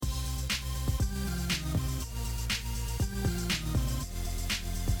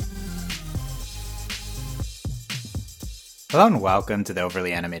Hello and welcome to the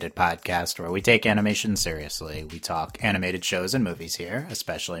Overly Animated Podcast, where we take animation seriously. We talk animated shows and movies here,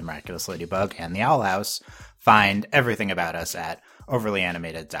 especially Miraculous Ladybug and The Owl House. Find everything about us at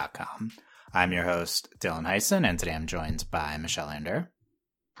overlyanimated.com. I'm your host, Dylan Heisen, and today I'm joined by Michelle Ander.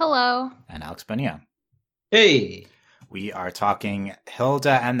 Hello. And Alex Bonilla. Hey. We are talking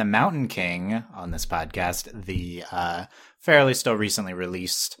Hilda and the Mountain King on this podcast, the fairly still recently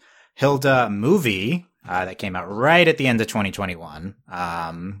released Hilda movie that came out right at the end of 2021.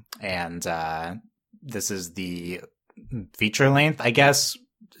 This is the feature length, I guess,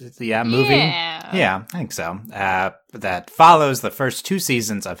 movie. Yeah, I think so. That follows the first two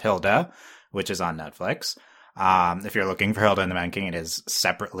seasons of Hilda, which is on Netflix. If you're looking for Hilda and the Mountain King, it is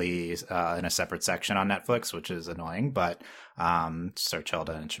separately in a separate section on Netflix, which is annoying, but search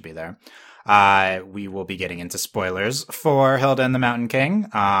Hilda and it should be there. We will be getting into spoilers for Hilda and the Mountain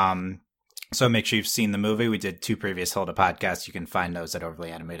King. So make sure you've seen the movie. We did 2 previous Hilda podcasts. You can find those at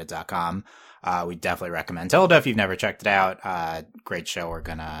overlyanimated.com. We definitely recommend Hilda if you've never checked it out. Great show. We're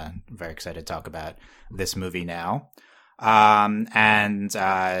very excited to talk about this movie now. Just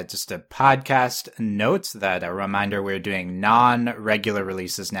a podcast note that a reminder, we're doing non-regular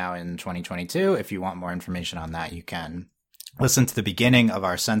releases now in 2022. If you want more information on that, you can listen to the beginning of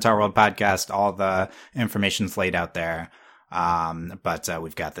our Centaur World podcast. All the information's laid out there. But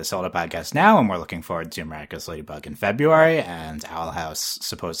we've got this Hilda podcast now, and we're looking forward to Miraculous Ladybug in February and Owl House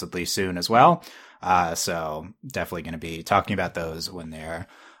supposedly soon as well. So definitely going to be talking about those when they're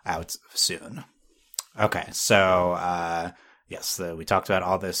out soon. Okay, so we talked about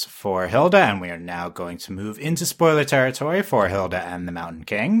all this for Hilda, and we are now going to move into spoiler territory for Hilda and the Mountain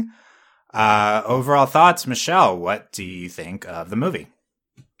King. Overall thoughts, Michelle, what do you think of the movie?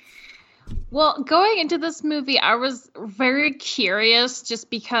 Well, going into this movie, I was very curious just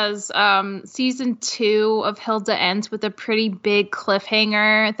because season 2 of Hilda ends with a pretty big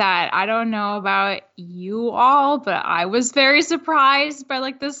cliffhanger that I don't know about you all, but I was very surprised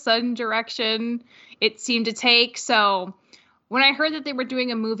by the sudden direction it seemed to take. So when I heard that they were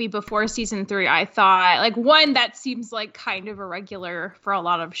doing a movie before season 3, I thought, one, that seems kind of irregular for a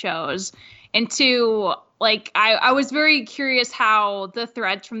lot of shows. And 2, I was very curious how the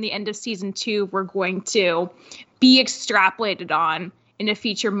threads from the end of season 2 were going to be extrapolated on in a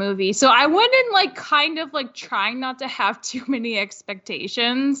feature movie. So I went in trying not to have too many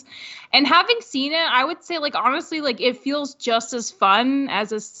expectations. And having seen it, I would say honestly, it feels just as fun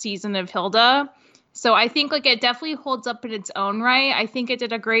as a season of Hilda. So I think it definitely holds up in its own right. I think it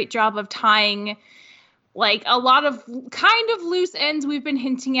did a great job of tying a lot of kind of loose ends we've been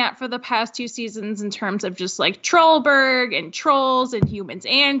hinting at for the past 2 seasons in terms of just Trollberg and trolls and humans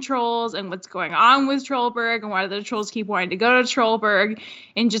and trolls and what's going on with Trollberg and why the trolls keep wanting to go to Trollberg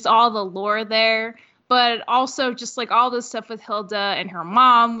and just all the lore there. But also just all this stuff with Hilda and her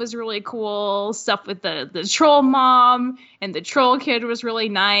mom was really cool. Stuff with the troll mom and the troll kid was really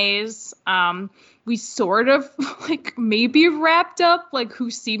nice. We sort of maybe wrapped up who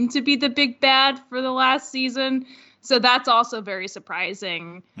seemed to be the big bad for the last season. So that's also very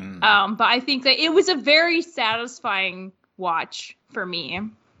surprising. But I think that it was a very satisfying watch for me.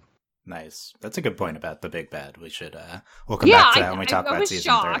 Nice. That's a good point about the big bad. We should we'll come back to that when we talk about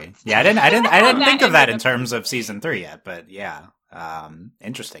season 3. Yeah, I didn't think of that in terms of season 3 yet, but yeah.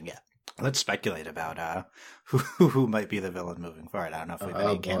 Interesting, yeah. Let's speculate about who might be the villain moving forward. I don't know if we have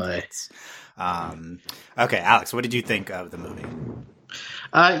any candidates. Okay, Alex, what did you think of the movie?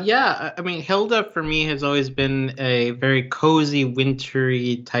 I mean, Hilda for me has always been a very cozy,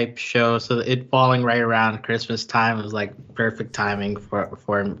 wintry type show. So it falling right around Christmas time was perfect timing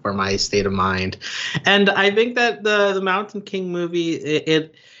for my state of mind. And I think that the Mountain King movie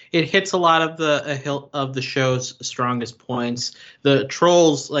it hits a lot of the show's strongest points. The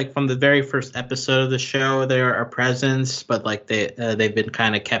trolls, from the very first episode of the show, there are presence, but they've been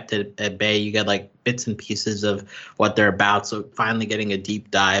kind of kept at bay. You get bits and pieces of what they're about. So finally getting a deep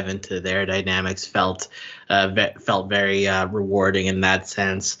dive into their dynamics felt very rewarding in that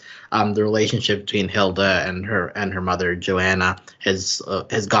sense. The relationship between Hilda and her mother Joanna has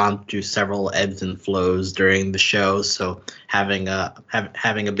gone through several ebbs and flows during the show. So having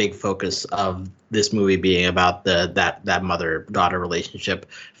a big focus of this movie being about that mother-daughter relationship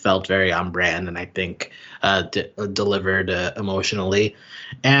felt very on brand, and I think delivered emotionally,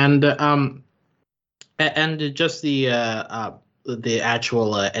 and just the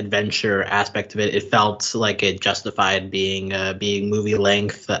actual adventure aspect of it felt like it justified being movie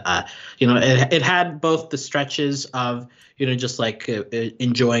length. It had both the stretches of just like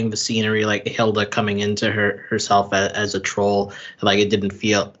enjoying the scenery, like Hilda coming into herself as a troll. Like it didn't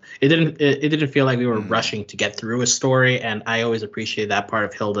feel like we were rushing to get through a story, and I always appreciate that part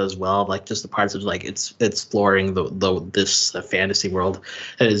of Hilda as well. Like just the parts of like it's exploring this fantasy world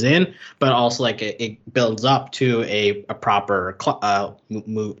that is in, but also like it builds up to a proper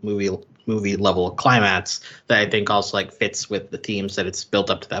movie level climax that I think also like fits with the themes that it's built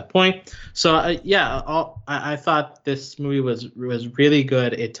up to that point. So I thought this movie was really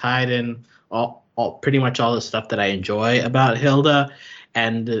good. It tied in all pretty much all the stuff that I enjoy about Hilda,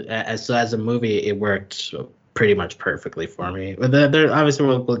 and as a movie, it worked pretty much perfectly for me. There obviously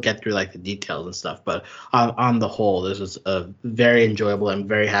we'll get through like the details and stuff, but on the whole, this was very enjoyable. I'm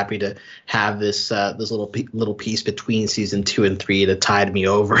very happy to have this little piece between season 2 and 3 that tied me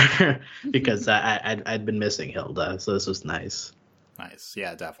over because I'd been missing Hilda, so this was nice. Nice,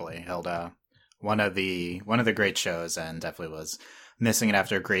 yeah, definitely. Hilda, one of the great shows, and definitely was missing it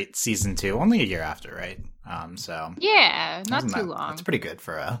after a great season 2, only a year after, right? So yeah, not too long. That's pretty good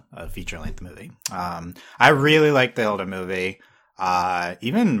for a feature length movie. I really like the Hilda movie.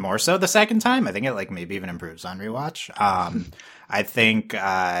 Even more so the second time. I think it like maybe even improves on rewatch. I think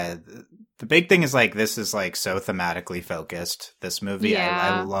the big thing is like this is like so thematically focused. This movie,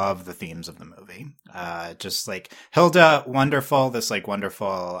 yeah. I love the themes of the movie. Just like Hilda, wonderful. This like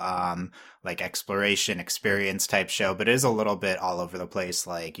wonderful like exploration experience type show, but it is a little bit all over the place.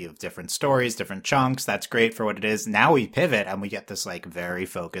 Like you have different stories, different chunks. That's great for what it is. Now we pivot and we get this like very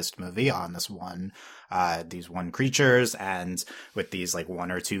focused movie on this one, these one creatures, and with these like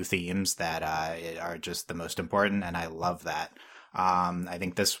 1 or 2 themes that are just the most important. And I love that. I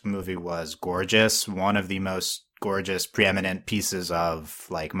think this movie was gorgeous. One of the most gorgeous, preeminent pieces of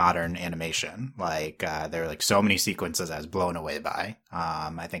like modern animation. Like there are like so many sequences I was blown away by.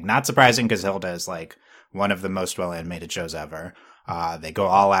 I think not surprising because Hilda is like one of the most well animated shows ever. They go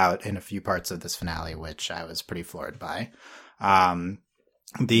all out in a few parts of this finale, which I was pretty floored by. I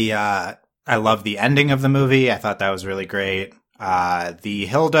love the ending of the movie. I thought that was really great. The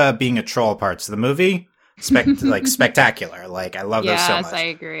Hilda being a troll parts of the movie, spectacular. Like I love those so much. Yes, I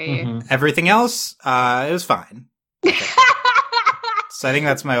agree. Mm-hmm. Everything else, it was fine. So I think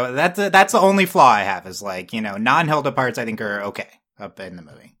that's the only flaw I have is like, non-Hilda parts I think are okay up in the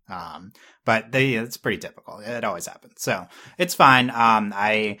movie. But it's pretty typical. It always happens. So it's fine.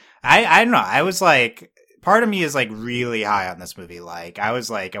 I don't know. I was like, part of me is like really high on this movie. Like I was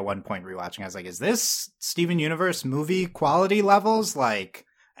like at one point rewatching, I was like, is this Steven Universe movie quality levels? Like,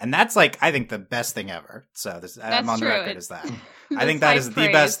 and that's like, I think the best thing ever. So I'm on the record as that. I think that is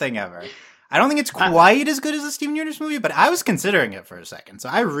the best thing ever. I don't think it's quite as good as a Steven Universe movie, but I was considering it for a second. So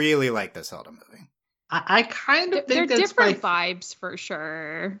I really like this Hilda movie. I kind of think they're that's different vibes for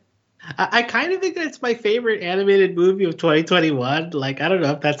sure. I kind of think that's my favorite animated movie of 2021. Like, I don't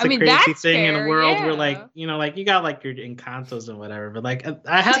know if that's a crazy thing in a world where like, like you got like your Encantos and whatever, but like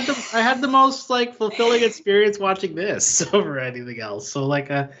I had the most like fulfilling experience watching this over anything else. So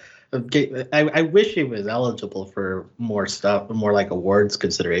like I wish it was eligible for more stuff, more like awards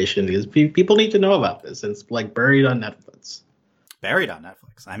consideration, because people need to know about this. It's like buried on Netflix. Buried on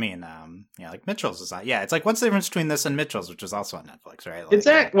Netflix. I mean, like Mitchell's is on. Yeah, it's like what's the difference between this and Mitchell's, which is also on Netflix, right? Like,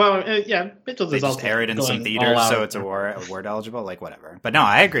 exactly. Well, yeah, Mitchell's is also. They just aired in some theaters, so it's award eligible. Like whatever. But no,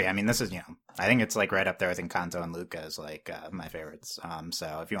 I agree. I mean, this is I think it's like right up there with Encanto and Luca as like my favorites.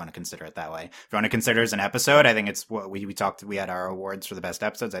 So if you want to consider it that way, if you want to consider it as an episode, I think it's what we talked. We had our awards for the best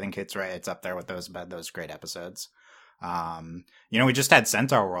episodes. I think it's right. It's up there with those great episodes. We just had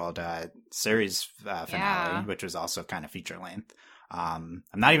Centaur World series finale, which was also kind of feature length. I'm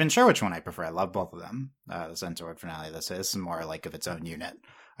not even sure which one I prefer. I love both of them. The Centaur World finale. This is more like of its own unit.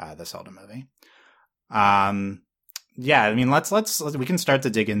 This Hilda movie. Yeah, I mean, let's we can start to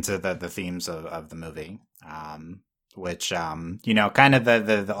dig into the themes of the movie. Which kind of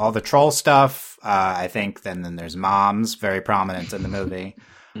the all the troll stuff. I think then there's moms, very prominent in the movie.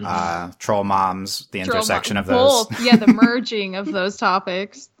 Troll moms, the intersection of those. Both, yeah, the merging of those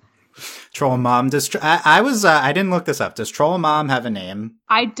topics. Troll mom. I didn't look this up. Does troll mom have a name?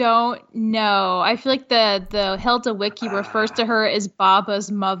 I don't know. I feel like the Hilda Wiki refers to her as Baba's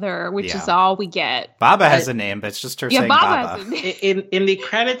mother, which is all we get. Baba has a name, but it's just her saying Baba. Has a name. In the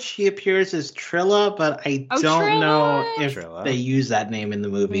credits, she appears as Trilla, but I don't know if they use that name in the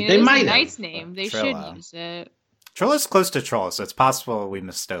movie. They might. It's a nice name. They should use it. Troll is close to troll, so it's possible we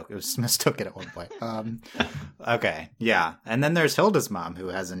mistook it at one point. Okay, yeah. And then there's Hilda's mom, who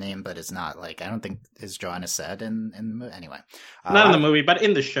has a name, but is not, like, I don't think is Joanna said in the movie. Anyway. Not in the movie, but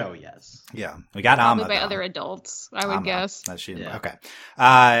in the show, yes. Yeah. We got Probably Amma, by though. other adults, I would guess. Yeah. Okay.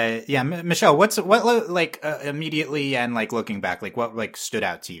 Yeah, Michelle, what immediately and, like, looking back, like, what, like, stood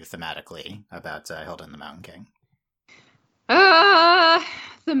out to you thematically about Hilda and the Mountain King?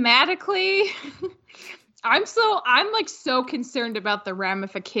 Thematically, I'm like so concerned about the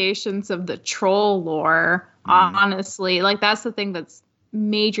ramifications of the troll lore. Honestly, like that's the thing that's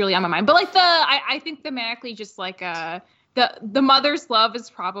majorly on my mind. But like I think thematically, just like the mother's love is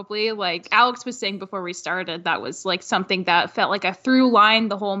probably, like Alex was saying before we started, that was like something that felt like a through line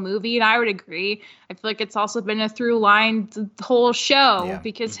the whole movie, and I would agree. I feel like it's also been a through line the whole show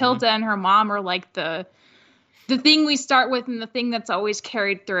because Hilda and her mom are like the thing we start with and the thing that's always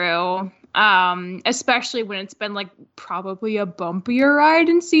carried through, especially when it's been like probably a bumpier ride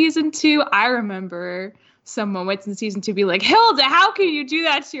in season 2. I remember some moments in season 2 be like, Hilda, how can you do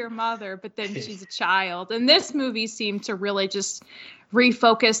that to your mother? But then she's a child. And this movie seemed to really just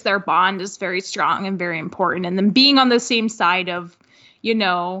refocus their bond as very strong and very important. And then being on the same side of, you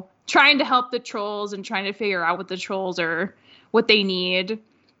know, trying to help the trolls and trying to figure out what the trolls are, what they need.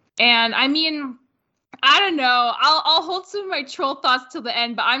 And I mean, I don't know. I'll hold some of my troll thoughts till the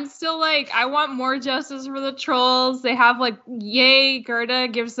end, but I'm still like, I want more justice for the trolls. They have like, yay, Gerda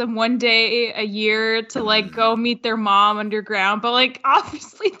gives them one day a year to like go meet their mom underground, but like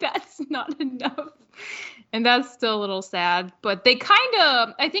obviously that's not enough. And that's still a little sad. But they kind of,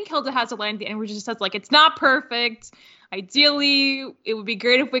 I think Hilda has a line at the end where she just says like, it's not perfect. Ideally, it would be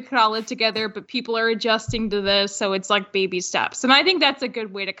great if we could all live together, but people are adjusting to this, so it's like baby steps. And I think that's a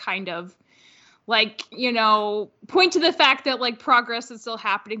good way to kind of, like, you know, point to the fact that like progress is still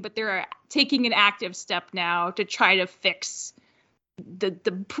happening, but they're taking an active step now to try to fix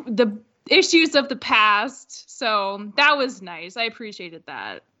the issues of the past. So that was nice. I appreciated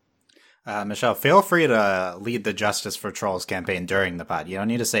that. Michelle, feel free to lead the Justice for Trolls campaign during the pod. You don't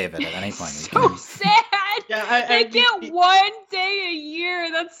need to save it at any point. So sad. Yeah, they get 1 day a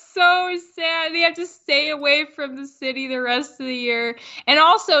year. That's so sad. They have to stay away from the city the rest of the year. And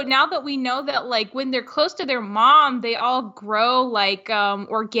also, now that we know that, like, when they're close to their mom, they all grow, like,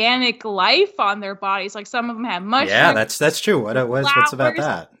 organic life on their bodies. Like, some of them have mushrooms. Yeah, that's true. What's about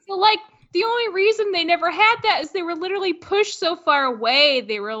that? So, like, the only reason they never had that is they were literally pushed so far away.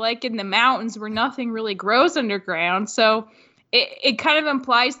 They were, like, in the mountains where nothing really grows underground. So it kind of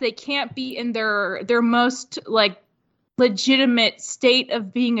implies they can't be in their most, like, legitimate state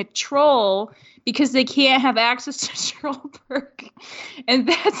of being a troll because they can't have access to troll perk. And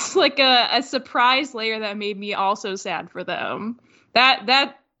that's, like, a surprise layer that made me also sad for them.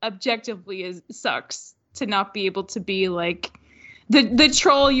 That objectively sucks to not be able to be, like, the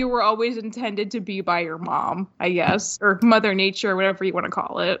troll you were always intended to be by your mom, I guess, or Mother Nature, or whatever you want to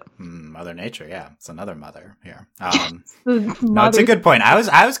call it. Mother Nature, yeah, it's another mother here. No, it's a good point.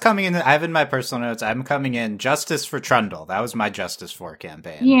 I was coming in. I have in my personal notes. I'm coming in Justice for Trundle. That was my Justice for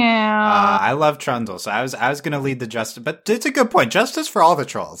campaign. Yeah, I love Trundle, so I was going to lead the justice. But it's a good point. Justice for all the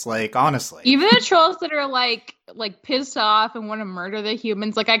trolls. Like, honestly, even the trolls that are like pissed off and want to murder the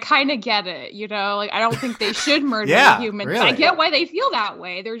humans. Like, I kind of get it, you know. Like, I don't think they should murder the humans. Really. I get why they feel that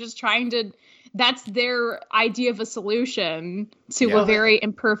way. They're just trying to. That's their idea of a solution to a very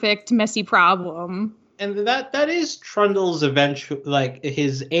imperfect, messy problem. And that is Trundle's eventual, like,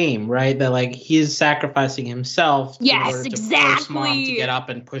 his aim, right? That, like, he's sacrificing himself in order to force Mom to get up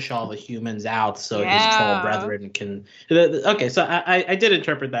and push all the humans out so his troll brethren can. Okay, so I did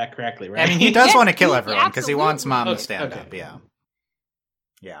interpret that correctly, right? I mean, he does want to kill everyone because he wants Mom to stand up.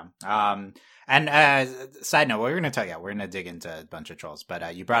 Yeah. And side note, we're going to tell you, we're going to dig into a bunch of trolls,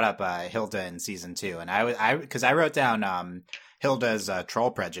 but you brought up Hilda in season 2, and because I wrote down Hilda's troll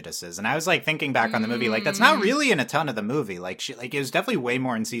prejudices, and I was like thinking back on the movie, like that's not really in a ton of the movie. Like she, like it was definitely way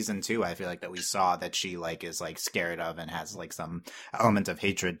more in season 2. I feel like that we saw that she like is like scared of and has like some element of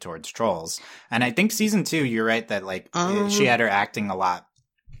hatred towards trolls. And I think season 2, you're right that like she had her acting a lot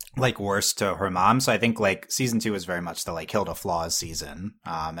like worse to her mom. So I think like season 2 is very much the like Hilda Flaws season,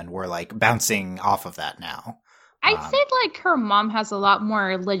 and we're like bouncing off of that now. I'd say, like, her mom has a lot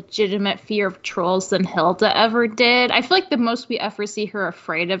more legitimate fear of trolls than Hilda ever did. I feel like the most we ever see her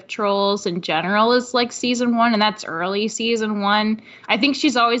afraid of trolls in general is, like, season 1, and that's early season 1. I think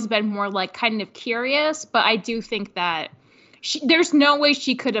she's always been more, like, kind of curious, but I do think that there's no way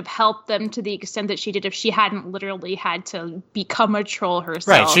she could have helped them to the extent that she did if she hadn't literally had to become a troll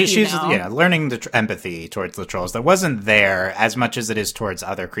herself. Right, she's learning the empathy towards the trolls that wasn't there as much as it is towards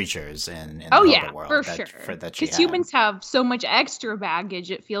other creatures in the Hilda world. For sure. Because humans have so much extra baggage,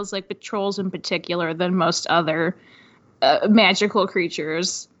 it feels like, with trolls in particular, than most other magical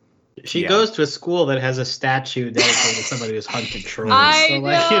creatures. She goes to a school that has a statue dedicated to somebody who's hunted trolls. I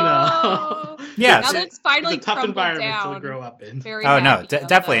know. Yeah, now that's finally it's a tough environment down. to grow up in.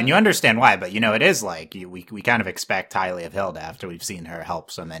 Definitely, and you understand why. But it is like we kind of expect highly of Hilda after we've seen her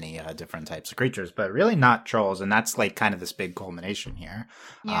help so many different types of creatures, but really not trolls. And that's like kind of this big culmination here,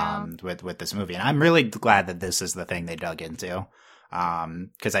 with this movie. And I'm really glad that this is the thing they dug into,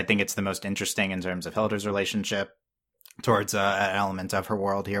 because I think it's the most interesting in terms of Hilda's relationship towards an element of her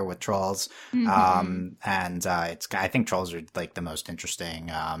world here with trolls. And I think trolls are like the most interesting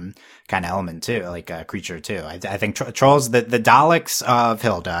kind of element too, like a creature too. I think trolls, the Daleks of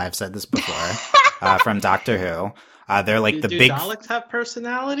Hilda, I've said this before, from Doctor Who. They're like do big. Daleks have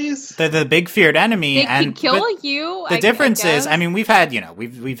personalities? They're the big feared enemy, they can kill you. The difference is, I mean, we've had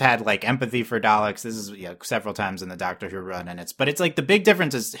like empathy for Daleks. This is several times in the Doctor Who run, and it's like the big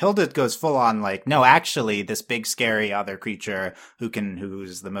difference is Hilda goes full on like, no, actually, this big scary other creature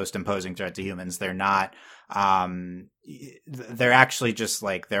who's the most imposing threat to humans. They're not. They're actually just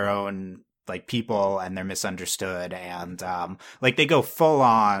like their own like people, and they're misunderstood, and like they go full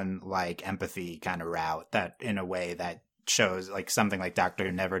on like empathy kind of route that in a way that shows like something like Doctor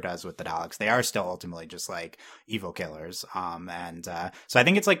Who never does with the Daleks. They are still ultimately just like evil killers, and so I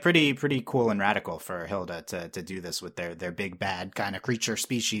think it's like pretty cool and radical for Hilda to do this with their big bad kind of creature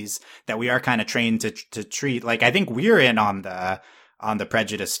species that we are kind of trained to treat. Like I think we're in on the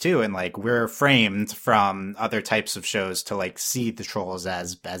prejudice too, and like we're framed from other types of shows to like see the trolls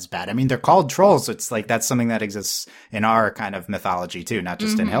as bad. I mean, they're called trolls, so it's like that's something that exists in our kind of mythology too, not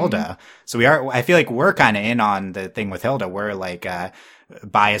just in Hilda. So I feel like we're kind of in on the thing with Hilda. We're like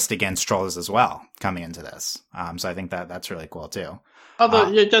biased against trolls as well coming into this. So I think that's really cool too.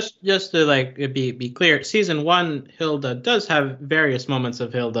 Although, just to like be clear, season 1 Hilda does have various moments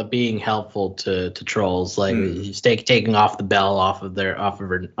of Hilda being helpful to trolls, like taking off the bell off of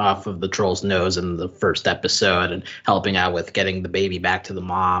the troll's nose in the first episode, and helping out with getting the baby back to the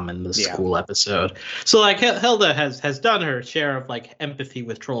mom in the school episode. So like Hilda has done her share of like empathy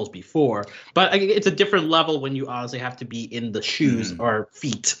with trolls before, but it's a different level when you honestly have to be in the shoes or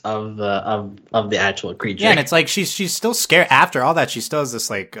feet of the actual creature. Yeah, and it's like she's still scared after all that. She still has this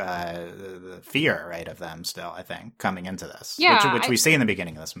like fear, right, of them still, I think, coming into this, which we see in the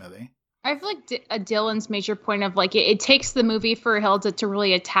beginning of this movie. I feel like Dylan's major point of like it takes the movie for Hilda to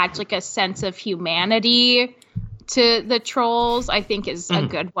really attach like a sense of humanity to the trolls, I think is a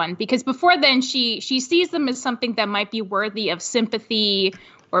good one, because before then she sees them as something that might be worthy of sympathy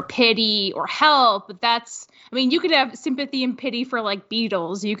or pity or help, but you could have sympathy and pity for like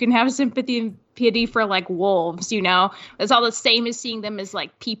beetles. You can have sympathy and pity for like wolves, It's all the same as seeing them as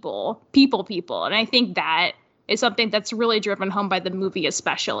like people. And I think that is something that's really driven home by the movie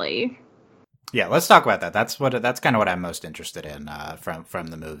especially. Yeah, let's talk about that. That's kind of what I'm most interested in from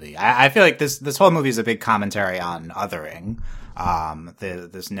the movie. I feel like this whole movie is a big commentary on othering.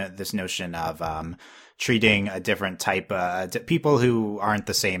 This notion of treating a different type people who aren't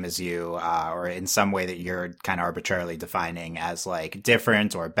the same as you, or in some way that you're kind of arbitrarily defining as like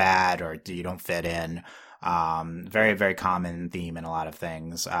different or bad, or you don't fit in. Very, very common theme in a lot of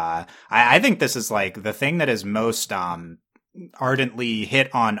things. I think this is like the thing that is most ardently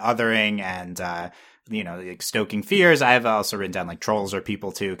hit on othering and like stoking fears. I've also written down like trolls are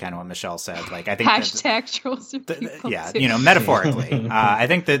people too, kind of what Michelle said. Like I think trolls are people too. Metaphorically. I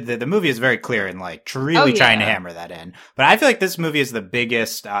think that the movie is very clear in like really trying to hammer that in. But I feel like this movie is the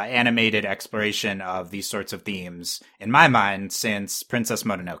biggest animated exploration of these sorts of themes in my mind since Princess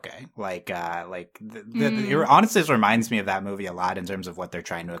Mononoke. Honestly, this reminds me of that movie a lot in terms of what they're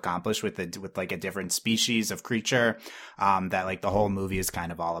trying to accomplish with like a different species of creature. That like the whole movie is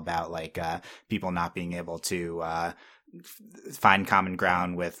kind of all about like people not being able to find common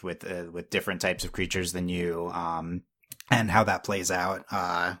ground with different types of creatures than you, and how that plays out.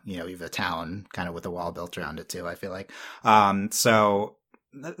 You have a town kind of with a wall built around it too, I feel like. So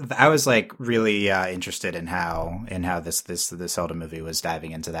I was like really interested in how this Hilda movie was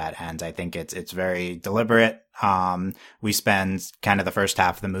diving into that, and I think it's very deliberate. We spend kind of the first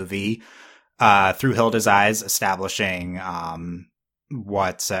half of the movie through Hilda's eyes, establishing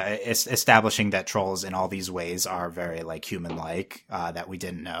that trolls in all these ways are very like human-like, that we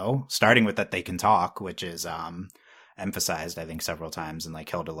didn't know, starting with that they can talk, which is emphasized, I think, several times, and like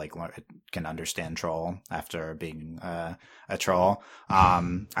Hilda like can understand troll after being a troll.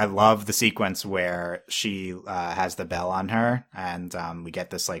 I love the sequence where she has the bell on her, and we get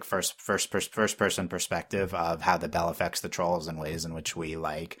this like first person perspective of how the bell affects the trolls in ways in which we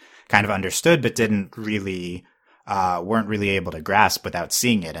like kind of understood but didn't really weren't really able to grasp without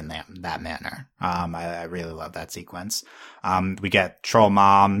seeing it in that manner. I really love that sequence. We get Troll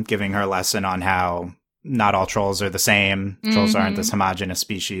Mom giving her lesson on how not all trolls are the same. Trolls aren't this homogenous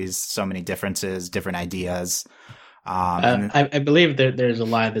species. So many differences, different ideas. I believe there's a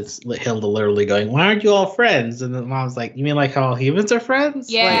line that's Hilda literally going, "Why aren't you all friends?" And the mom's like, "You mean like how all humans are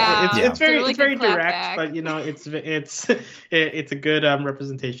friends?" Yeah, like, it's very direct, back. but you know, it's a good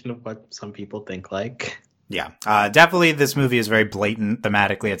representation of what some people think like. Yeah, definitely this movie is very blatant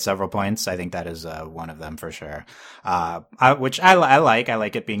thematically at several points. I think that is one of them for sure. Which I like. I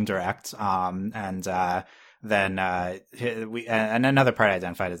like it being direct. Then another part I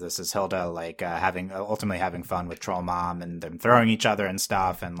identified as this is Hilda like ultimately having fun with Troll Mom and them throwing each other and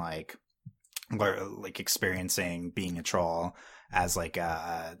stuff, and like experiencing being a troll as like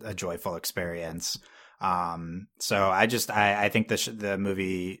a joyful experience. So I think the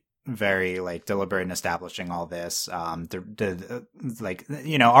movie very like deliberate in establishing all this. Like,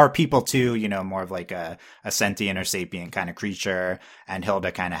 you know, are people too, you know, more of like a sentient or sapient kind of creature, and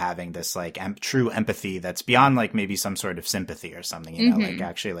Hilda kind of having this like true empathy that's beyond like maybe some sort of sympathy or something, you know, like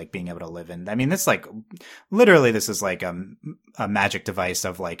actually like being able to live in. I mean, this like literally this is like a magic device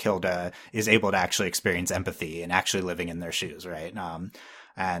of like Hilda is able to actually experience empathy and actually living in their shoes, right?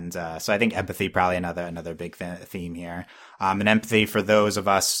 So I think empathy probably another big theme here. And empathy for those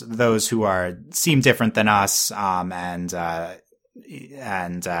who seem different than us, and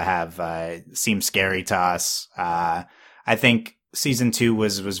have seem scary to us. I think season 2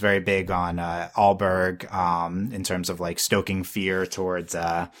 was very big on Allberg in terms of like stoking fear towards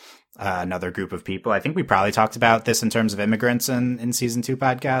another group of people. I think we probably talked about this in terms of immigrants in season 2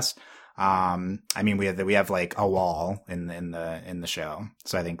 podcast. I mean, we have like a wall in the show.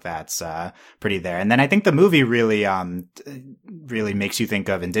 So I think that's, pretty there. And then I think the movie really makes you think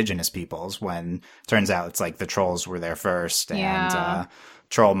of indigenous peoples when turns out it's like the trolls were there first, and,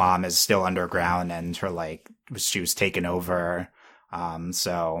 Troll Mom is still underground and her like, she was taken over.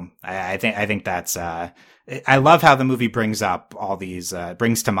 So I think that's, I love how the movie brings up all these,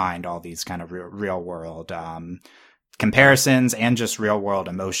 brings to mind all these kind of real world, comparisons and just real world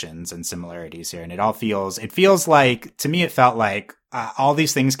emotions and similarities here. And it feels like, to me, it felt like all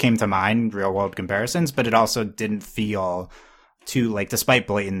these things came to mind, real world comparisons, but it also didn't feel too, like, despite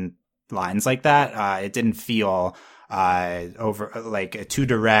blatant lines like that, it didn't feel over like too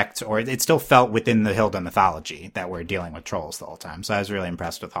direct, or it still felt within the Hilda mythology that we're dealing with trolls the whole time. So I was really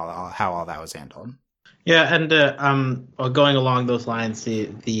impressed with how all that was handled. Yeah, and going along those lines,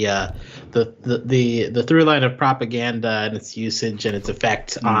 the through line of propaganda and its usage and its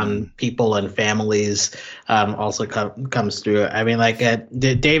effect on people and families also comes through. I mean, like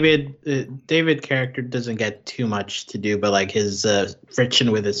David character doesn't get too much to do, but like his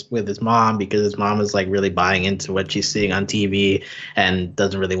friction with his mom, because his mom is like really buying into what she's seeing on TV and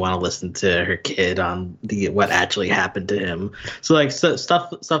doesn't really want to listen to her kid on what actually happened to him. So like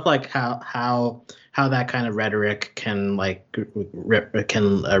stuff like how that kind of rhetoric can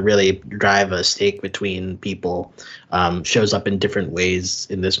really drive a stake between people shows up in different ways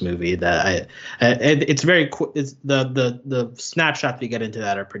in this movie. That it's very it's the snapshots we get into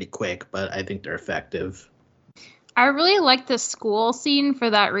that are pretty quick, but I think they're effective. I really like the school scene for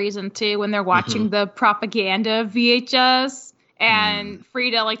that reason too, when they're watching the propaganda VHS. And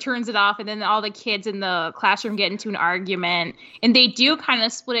Frida like turns it off, and then all the kids in the classroom get into an argument, and they do kind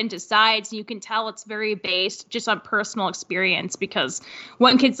of split into sides. And you can tell it's very based just on personal experience, because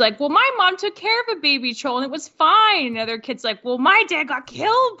one kid's like, "Well, my mom took care of a baby troll and it was fine." And another kid's like, "Well, my dad got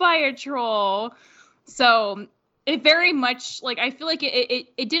killed by a troll." So it very much like, I feel like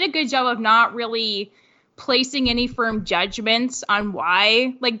it did a good job of not really placing any firm judgments on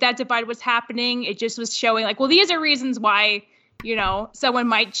why like that divide was happening. It just was showing like, well, these are reasons why, you know, someone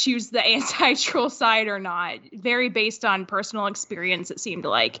might choose the anti-troll side or not. Very based on personal experience, it seemed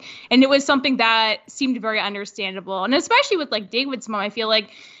like. And it was something that seemed very understandable. And especially with, like, David's mom, I feel like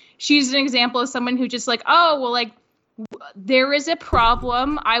she's an example of someone who just, like, oh, well, like, there is a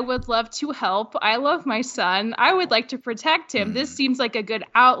problem. I would love to help. I love my son. I would like to protect him. This seems like a good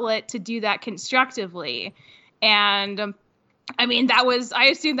outlet to do that constructively. And I mean, I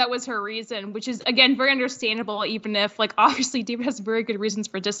assume that was her reason, which is, again, very understandable, even if, like, obviously David has very good reasons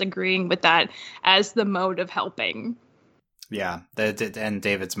for disagreeing with that as the mode of helping. Yeah. And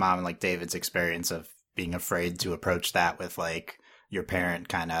David's mom and, like, David's experience of being afraid to approach that with like your parent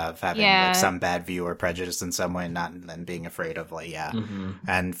kind of having like some bad view or prejudice in some way, not then being afraid of like,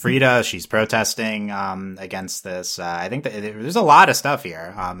 And Frida, she's protesting against this. I think that there's a lot of stuff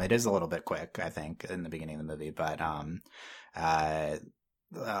here. It is a little bit quick, I think, in the beginning of the movie, but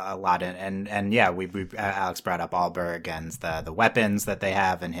a lot and we Alex brought up Alberg and the weapons that they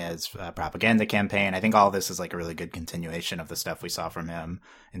have in his propaganda campaign. I think all this is like a really good continuation of the stuff we saw from him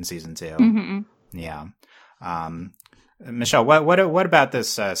in season 2. Mm-hmm. Yeah. Michelle, what about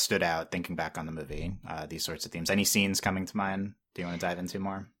this stood out thinking back on the movie? These sorts of themes. Any scenes coming to mind? Do you want to dive into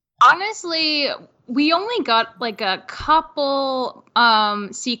more? Honestly, we only got like a couple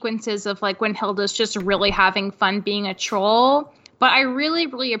sequences of like when Hilda's just really having fun being a troll, but I really,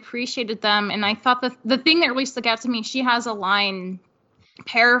 really appreciated them. And I thought that the thing that really stuck out to me, she has a line,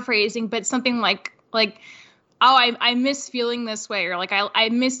 paraphrasing, but something like, oh, I miss feeling this way, or like I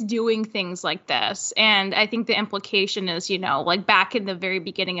miss doing things like this. And I think the implication is, like back in the very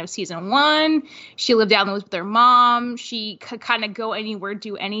beginning of season 1, she lived out in the woods with her mom. She could kind of go anywhere,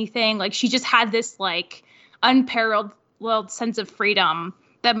 do anything. Like she just had this like unparalleled sense of freedom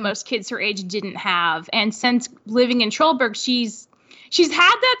that most kids her age didn't have. And since living in Trollberg, she's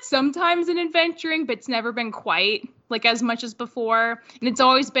had that sometimes in adventuring, but it's never been quite like as much as before. And it's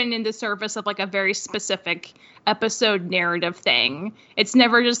always been in the service of like a very specific episode narrative thing. It's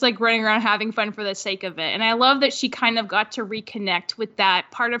never just like running around having fun for the sake of it. And I love that she kind of got to reconnect with that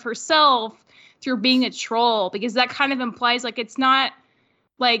part of herself through being a troll, because that kind of implies like it's not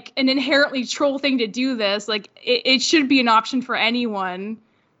like an inherently troll thing to do this. Like it should be an option for anyone.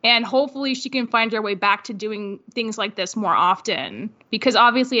 And hopefully she can find her way back to doing things like this more often, because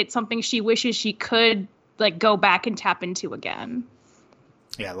obviously it's something she wishes she could like go back and tap into again.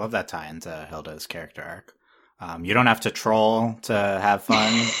 Yeah, I love that tie into Hilda's character arc. You don't have to troll to have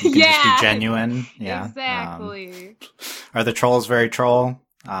fun. You can just be genuine. Yeah, exactly. Are the trolls very troll?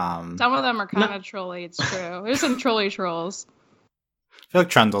 Some of them are kind of trolly. It's true. There's some trolly trolls. I feel like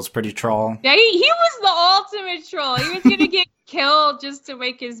Trundle's pretty troll. Yeah, he was the ultimate troll. He was gonna get killed just to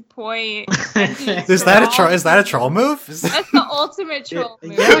make his point. Is that a troll? Is that a troll move? That's the ultimate troll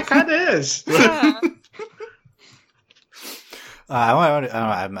move. Yeah, it kind of is. Yeah.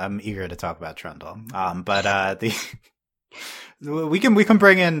 I'm eager to talk about Trundle. But we can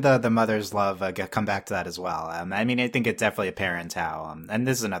bring in the mother's love. Come back to that as well. I mean, I think it's definitely apparent how. And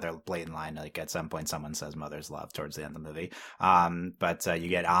this is another blatant line. Like at some point, someone says mother's love towards the end of the movie. But you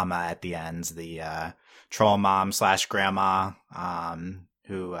get Amma at the end, the troll mom / grandma.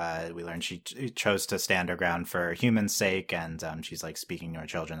 Who we learned she chose to stand her ground for humans' sake, and she's like speaking to her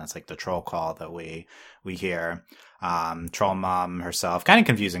children. That's like the troll call that we hear. Troll mom herself, kind of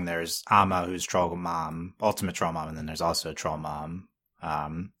confusing. There's Amma, who's troll mom, ultimate troll mom, and then there's also troll mom,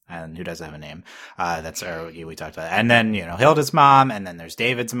 and who doesn't have a name. That's we talked about. And then Hilda's mom, and then there's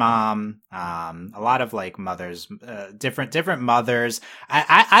David's mom. A lot of like mothers, different mothers.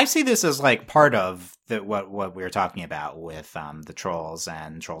 I see this as like part of what we were talking about with the trolls,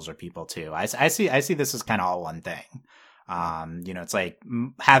 and trolls are people too. I see this as kind of all one thing. It's like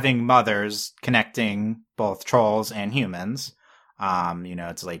having mothers connecting both trolls and humans.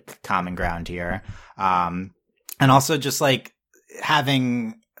 It's like common ground here. And also just like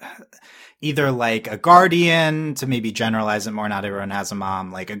having either like a guardian, to maybe generalize it more, not everyone has a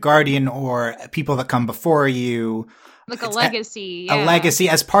mom, like a guardian or people that come before you. Like a legacy. A legacy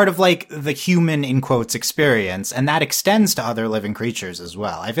as part of like the human in quotes experience, and that extends to other living creatures as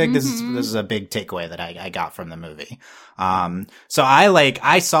well. I feel like this is a big takeaway that I got from the movie. So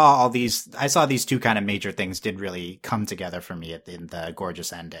I saw these two kind of major things did really come together for me in the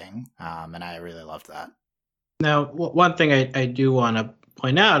gorgeous ending. And I really loved that. Now, one thing I do want to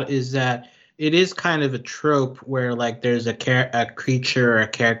point out is that it is kind of a trope where like there's a creature or a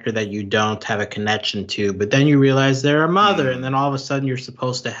character that you don't have a connection to, but then you realize they're a mother, and then all of a sudden you're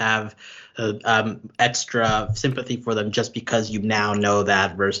supposed to have extra sympathy for them just because you now know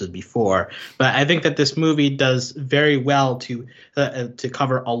that versus before. But I think that this movie does very well to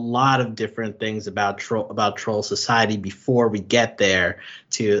cover a lot of different things about troll society before we get there,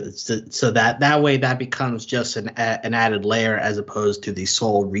 so that way that becomes just an added layer as opposed to the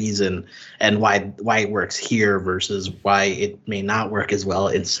sole reason and why it works here versus why it may not work as well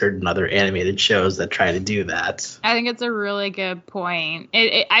in certain other animated shows that try to do that. I think it's a really good point.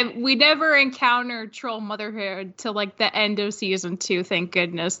 We never encountered troll motherhood till like the end of season 2. Thank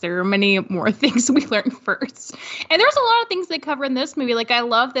goodness. There are many more things we learned first. And there's a lot of things they cover in this movie. Like I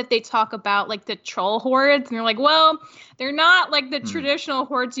love that they talk about like the troll hordes, and they're like, well, they're not like the traditional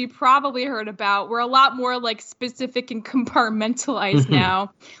hordes you probably heard about. We're a lot more like specific and compartmentalized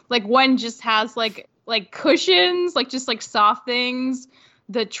now. Like one just has like like cushions, like just like soft things.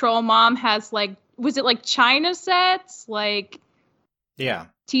 The troll mom has like, was it like china sets, like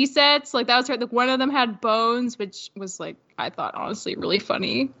tea sets? Like that was her. Like one of them had bones, which was like, I thought honestly really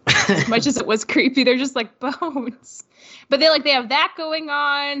funny, as much as it was creepy. They're just like bones, but they have that going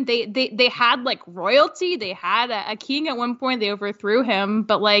on. They had like royalty. They had a king at one point. They overthrew him,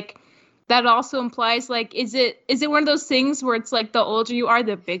 but like that also implies like, is it one of those things where it's like the older you are,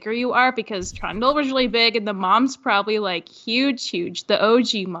 the bigger you are? Because Trundle was really big, and the mom's probably like huge, the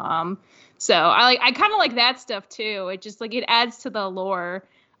OG mom. So I kind of like that stuff too. It just like it adds to the lore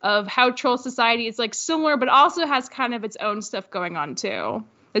of how troll society is like similar, but also has kind of its own stuff going on too.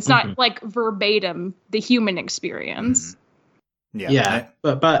 It's not like verbatim the human experience. Yeah.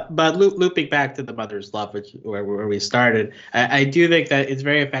 But looping back to the mother's love, which where we started, I do think that it's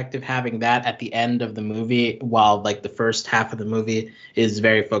very effective having that at the end of the movie, while like the first half of the movie is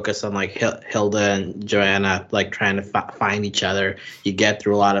very focused on like Hilda and Joanna like trying to find each other. You get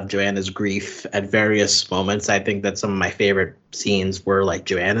through a lot of Joanna's grief at various moments. I think that some of my favorite scenes were like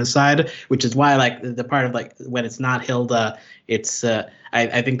Joanna's side, which is why like the part of like when it's not Hilda, it's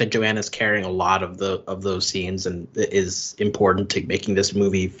I think that Joanna's carrying a lot of those scenes and is important to making this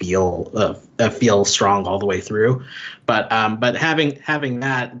movie feel strong all the way through. But having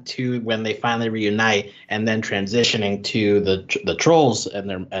that to when they finally reunite and then transitioning to the trolls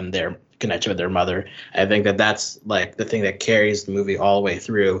and their connection with their mother, I think that's like the thing that carries the movie all the way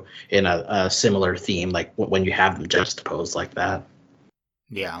through in a similar theme, like when you have them juxtaposed like that.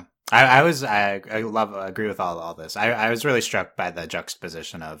 Yeah. I agree with all this. I was really struck by the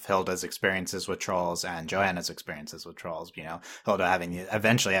juxtaposition of Hilda's experiences with trolls and Joanna's experiences with trolls. You know, Hilda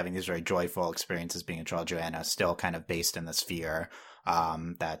eventually having these very joyful experiences being a troll, Joanna still kind of based in this fear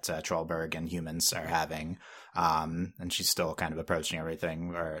that Trollberg and humans are having. And she's still kind of approaching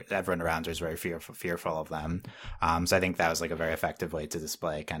everything, or everyone around her is very fearful of them. So I think that was like a very effective way to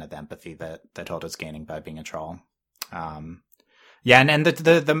display kind of the empathy that Hilda's gaining by being a troll. Yeah, and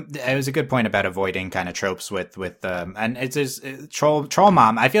the it was a good point about avoiding kind of tropes with and it's just troll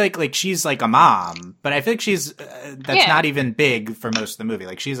mom. I feel like she's like a mom, but I feel like she's that's not even big for most of the movie.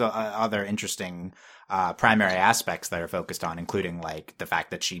 Like she's other interesting primary aspects that are focused on, including like the fact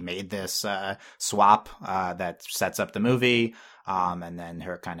that she made this swap that sets up the movie. And then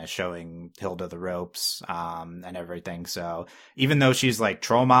her kind of showing Hilda the ropes, and everything. So even though she's like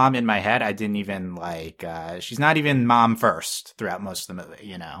troll mom in my head, I didn't even like, she's not even mom first throughout most of the movie,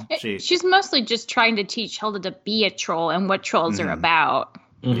 you know? She's mostly just trying to teach Hilda to be a troll and what trolls are about.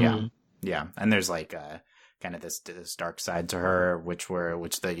 Mm-hmm. Yeah. And there's like, kind of this dark side to her, which you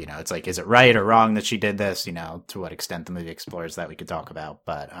know, it's like, is it right or wrong that she did this? You know, to what extent the movie explores that we could talk about,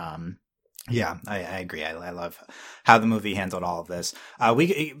 but, yeah, I agree. I love how the movie handled all of this.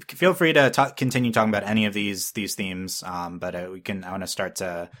 We feel free to continue talking about any of these themes. But I want to start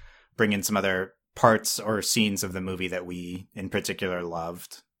to bring in some other parts or scenes of the movie that we in particular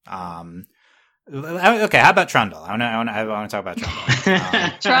loved. Okay, how about Trundle? I want to talk about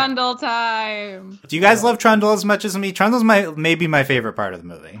Trundle. Trundle time. Do you guys love Trundle as much as me? Trundle's maybe my favorite part of the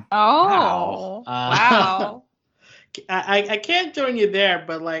movie. Oh, wow. I can't join you there,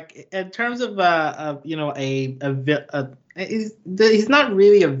 but like in terms of you know he's not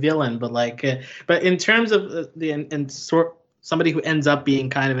really a villain, but like but in terms of somebody who ends up being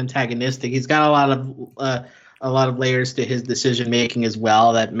kind of antagonistic, he's got a lot of layers to his decision making as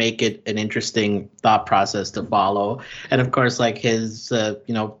well that make it an interesting thought process to follow. And of course, like his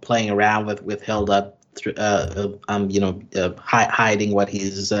you know, playing around with Hilda. Hiding what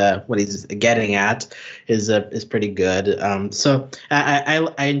he's getting at is pretty good. So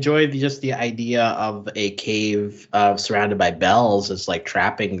I enjoy just the idea of a cave surrounded by bells as like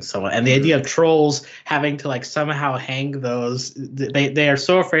trapping someone, and the idea of trolls having to like somehow hang those. They are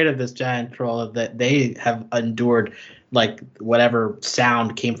so afraid of this giant troll that they have endured like whatever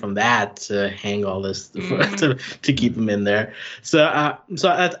sound came from that to hang all this to keep them in there. So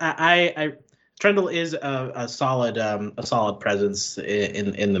I Trundle is a solid presence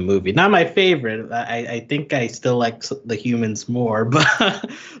in the movie. Not my favorite. I think I still like the humans more, but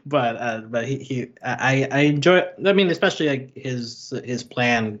I enjoy. I mean, especially like his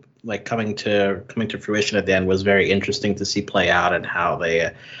plan like coming to fruition at the end was very interesting to see play out, and how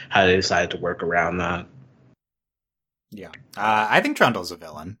they decided to work around that. Yeah, I think Trundle's a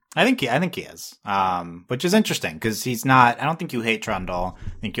villain. I think he is, which is interesting because he's not. I don't think you hate Trundle.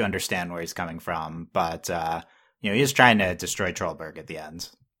 I think you understand where he's coming from, but you know, he is trying to destroy Trollberg at the end.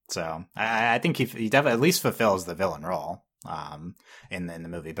 So I think he definitely at least fulfills the villain role. in the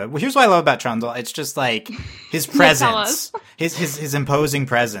movie. But here's what I love about Trundle. It's just like his presence, his imposing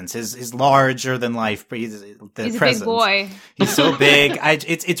presence, his larger than life. He's a big boy. He's so big.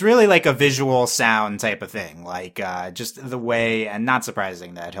 It's really like a visual sound type of thing. Like just the way, and not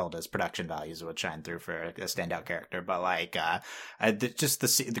surprising that Hilda's production values would shine through for a standout character. But like just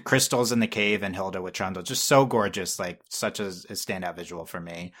the crystals in the cave and Hilda with Trundle, just so gorgeous. Like such a standout visual for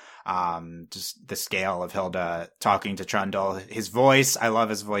me. Just the scale of Hilda talking to Trundle, his voice, I love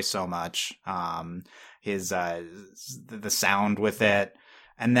his voice so much. His the sound with it,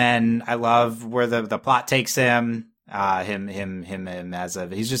 and then I love where the plot takes him. Him as a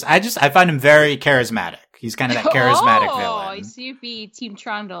I find him very charismatic. He's kind of that charismatic villain. So you'd be Team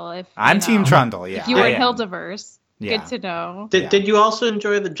Trundle I'm Team Trundle. Yeah, if you were in Hildaverse. Yeah. Good to know. Did you also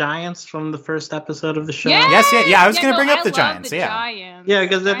enjoy the Giants from the first episode of the show? Yeah. Yes, I was going to bring up the Giants. Giants. Yeah,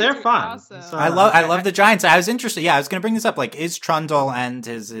 because they're fun. Awesome. So, I love the Giants. I was interested. Yeah, I was going to bring this up. Like, is Trundle and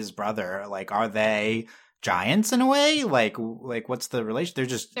his brother, like, are they giants in a way? Like what's the relation?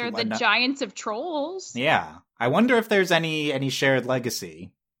 They're the giants of trolls. Yeah, I wonder if there's any shared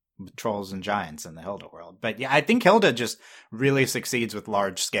legacy. Trolls and giants in the Hilda world. But yeah, I think Hilda just really succeeds with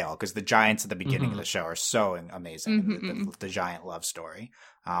large scale because the giants at the beginning of the show are so amazing. The giant love story.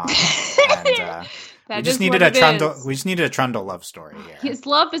 We just needed a Trundle love story here. His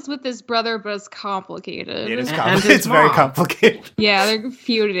love is with his brother, but it's complicated. It is complicated. It's very complicated. Yeah, they're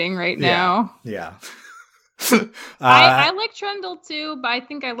feuding right now. Yeah. I like Trundle too, but I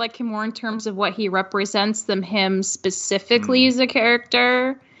think I like him more in terms of what he represents than him specifically as a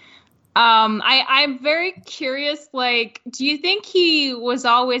character. I'm very curious, like, do you think he was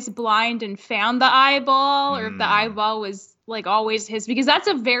always blind and found the eyeball, or if the eyeball was, like, always his? Because that's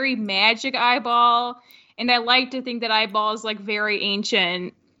a very magic eyeball, and I like to think that eyeball is, like, very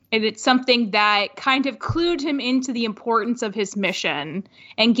ancient, and it's something that kind of clued him into the importance of his mission,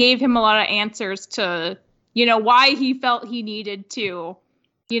 and gave him a lot of answers to, why he felt he needed to,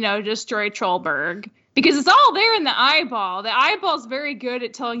 destroy Trollberg. Because it's all there in the eyeball. The eyeball's very good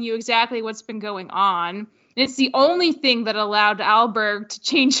at telling you exactly what's been going on. And it's the only thing that allowed Alberg to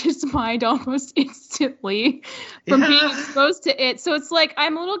change his mind almost instantly from being exposed to it. So it's like,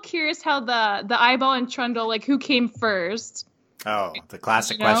 I'm a little curious how the eyeball and Trundle, like, who came first? Oh, the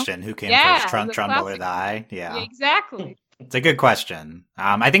classic question. Who came first, Trundle or the eye? Yeah, exactly. It's a good question.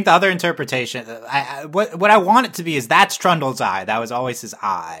 I think the other interpretation, what I want it to be is that's Trundle's eye. That was always his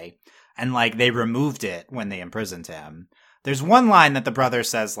eye. And, like, they removed it when they imprisoned him. There's one line that the brother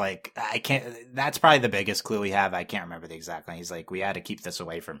says, like, that's probably the biggest clue we have. I can't remember the exact line. He's like, we had to keep this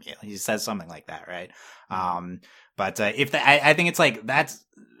away from you. He says something like that, right? I think it's like, that's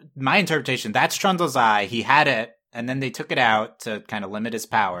my interpretation. That's Trundle's eye. He had it, and then they took it out to kind of limit his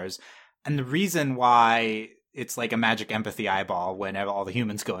powers. And the reason why it's like a magic empathy eyeball whenever all the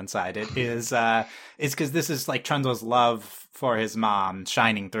humans go inside it is because this is like Trundle's love for his mom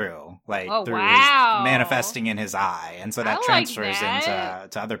shining through, like his manifesting in his eye, and so that transfers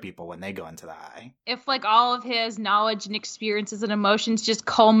into other people when they go into the eye. If like all of his knowledge and experiences and emotions just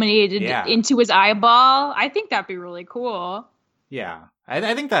culminated into his eyeball, I think that'd be really cool. Yeah,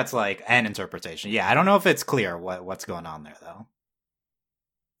 I think that's like an interpretation. Yeah, I don't know if it's clear what's going on there though.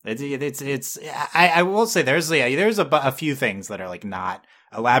 I will say there's a few things that are like not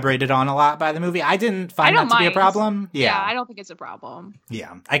elaborated on a lot by the movie. I didn't find that to be a problem. Yeah, I don't think it's a problem.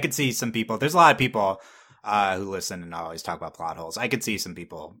 Yeah, I could see some people. There's a lot of people who listen and always talk about plot holes. I could see some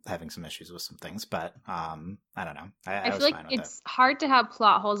people having some issues with some things, but I don't know. I feel like it's hard to have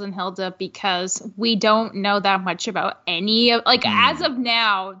plot holes in Hilda because we don't know that much about any of, like, as of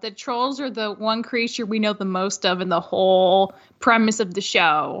now, the trolls are the one creature we know the most of in the whole premise of the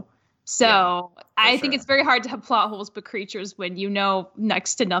show. So I think it's very hard to have plot holes with creatures when you know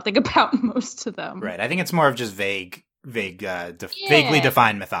next to nothing about most of them. Right. I think it's more of just vaguely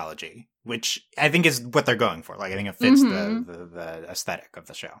defined mythology, which I think is what they're going for. Like, I think it fits the aesthetic of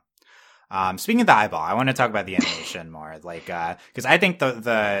the show. Speaking of the eyeball, I want to talk about the animation more, like, because I think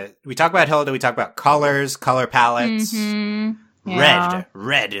we talk about Hilda, we talk about color palettes. Yeah.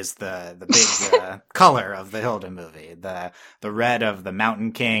 Red is the big color of the Hilda movie. The red of the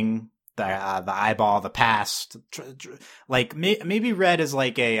Mountain King, the eyeball, the past. Like maybe red is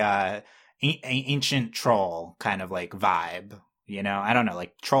like a ancient troll kind of like vibe. I don't know,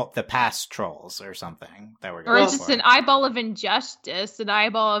 like the past trolls or something that we're going for. Or just an eyeball of injustice, an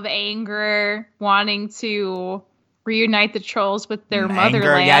eyeball of anger, wanting to reunite the trolls with their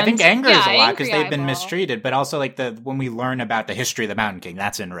motherland. Yeah, I think anger is a lot because they've been mistreated, but also like when we learn about the history of the Mountain King,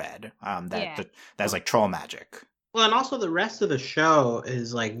 that's in red. That's like troll magic. Well, and also the rest of the show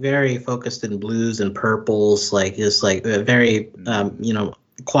is like very focused in blues and purples, like just like a very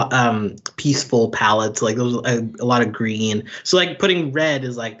peaceful palettes, like those a lot of green. So like putting red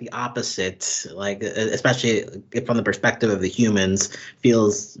is like the opposite, like especially from the perspective of the humans,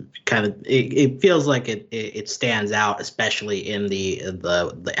 feels kind of it feels like it stands out, especially in the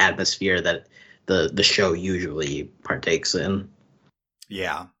atmosphere that the show usually partakes in.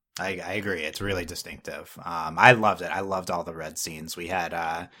 Yeah. I agree. It's really distinctive. I loved it. I loved all the red scenes. We had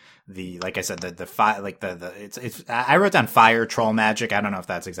like I said, the fire, like it's. I wrote down fire troll magic. I don't know if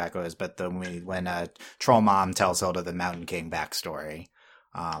that's exactly what it is, but when Troll Mom tells Hilda the Mountain King backstory,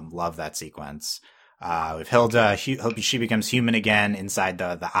 love that sequence. With Hilda, she becomes human again inside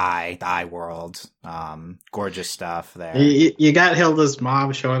the eye world. Gorgeous stuff there. You got Hilda's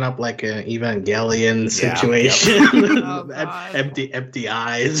mom showing up like an Evangelion situation. empty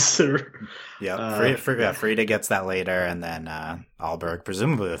eyes. Yep. Frida gets that later, and then Alberg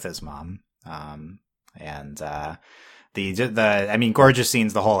presumably with his mom. Gorgeous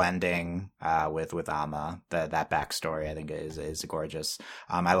scenes. The whole ending with Amma, that backstory, I think is gorgeous.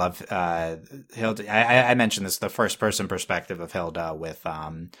 I love Hilda. I mentioned this, the first person perspective of Hilda with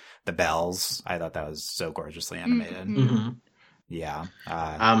the bells. I thought that was so gorgeously animated. Mm-hmm. Yeah.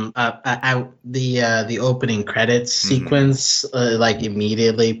 The opening credits sequence like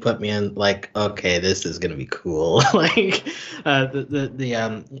immediately put me in like, okay, this is gonna be cool. Like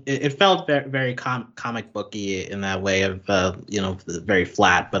it felt very, very comic booky in that way of very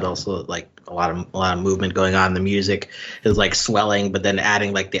flat, but also like a lot of movement going on. The music is like swelling, but then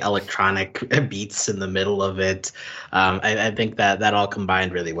adding like the electronic beats in the middle of it. I think that all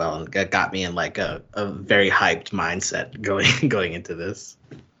combined really well and got me in like a very hyped mindset going into this.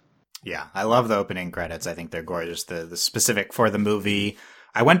 Yeah, I love the opening credits. I think they're gorgeous. The specific for the movie.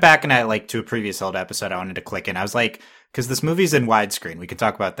 I went back and to a previous Hilda episode, I wanted to click in. I was like, because this movie's in widescreen, we could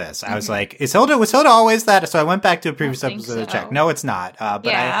talk about this. I was like, was Hilda always that? So I went back to a previous episode to check. No, it's not. But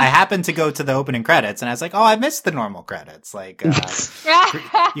yeah. I happened to go to the opening credits, and I was like, oh, I missed the normal credits. Like,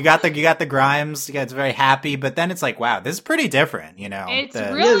 you got the Grimes. Yeah, it's very happy, but then it's like, wow, this is pretty different.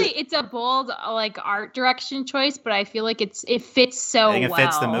 It's a bold like art direction choice, but I feel like it fits so well. I think it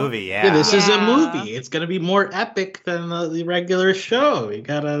fits the movie. Yeah, this is a movie. It's gonna be more epic than the regular show. You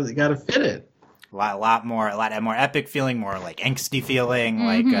gotta fit it. A lot more epic feeling, more like angsty feeling,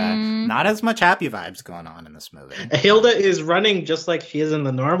 like not as much happy vibes going on in this movie. Hilda is running just like she is in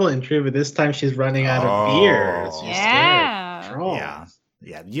the normal intro, but this time she's running out of beer. Yeah.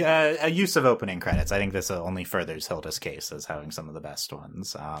 A use of opening credits. I think this only furthers Hilda's case as having some of the best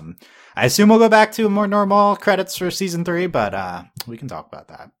ones. I assume we'll go back to more normal credits for season 3, but we can talk about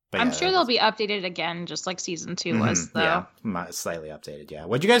that. But I'm sure they'll be updated again, just like season 2 was, though. Yeah, slightly updated, yeah.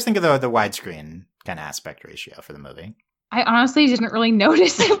 What'd you guys think of the widescreen kind of aspect ratio for the movie? I honestly didn't really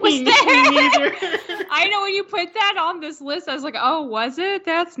notice it was there. I know when you put that on this list, I was like, oh, was it?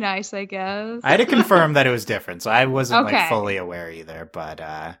 That's nice, I guess. I had to confirm that it was different, so I wasn't fully aware either, but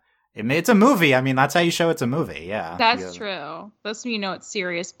it's a movie. I mean, that's how you show it's a movie, yeah. That's true. That's when you know it's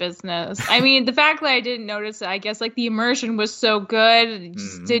serious business. I mean, the fact that I didn't notice it, I guess, like, the immersion was so good,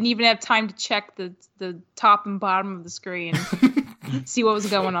 just didn't even have time to check the top and bottom of the screen, see what was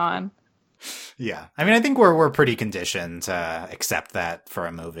going on. Yeah, I mean, I think we're pretty conditioned to accept that for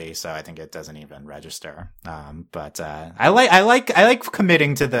a movie, so I think it doesn't even register. But I like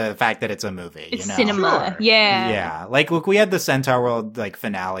committing to the fact that it's a movie. It's cinema, sure. Yeah. Like, look, we had the Centaur World like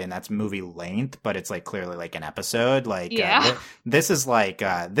finale, and that's movie length, but it's like clearly like an episode. Like, this is like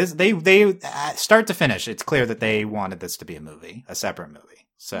this. They start to finish. It's clear that they wanted this to be a movie, a separate movie.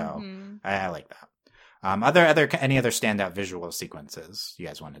 So I like that. Any other standout visual sequences you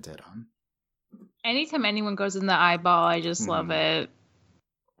guys wanted to hit on? Anytime anyone goes in the eyeball, I just love it.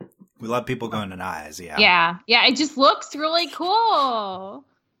 We love people going in eyes, yeah. Yeah, it just looks really cool.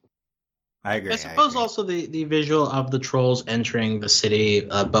 I agree. I suppose also the visual of the trolls entering the city,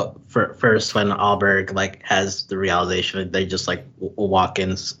 but first when Alberg like has the realization that they just like walk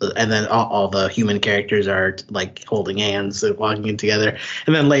in, and then all the human characters are like holding hands and walking in together,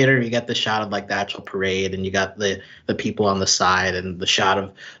 and then later you get the shot of like the actual parade, and you got the people on the side, and the shot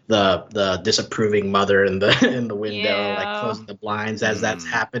of the disapproving mother in the window, like closing the blinds as that's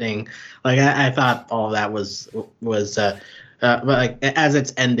happening. Like I thought all of that was. But like as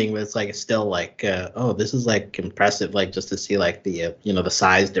it's ending, it's like it's still like this is like impressive, like just to see like the the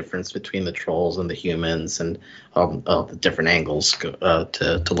size difference between the trolls and the humans, and the different angles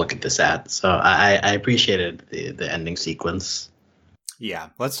to look at this at. So I appreciated the ending sequence. Yeah,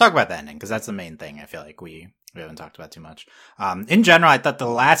 let's talk about the ending, because that's the main thing. I feel like we we haven't talked about too much. In general, I thought the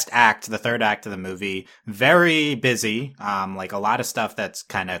last act, the third act of the movie, very busy. Like a lot of stuff that's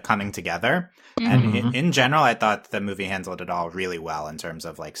kind of coming together. Mm-hmm. And in general, I thought the movie handled it all really well in terms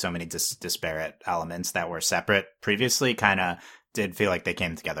of like so many disparate elements that were separate previously. Kind of did feel like they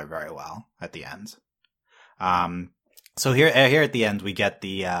came together very well at the end. So here at the end, we get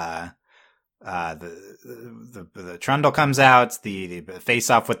the Trundle comes out, the face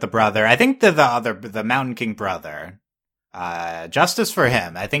off with the brother. I think the Mountain King brother, justice for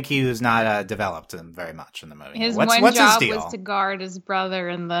him. I think he was not developed very much in the movie. What's job his deal? was to guard his brother,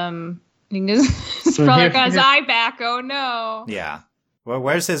 and then his brother got his eye back. Oh no! Yeah. Well,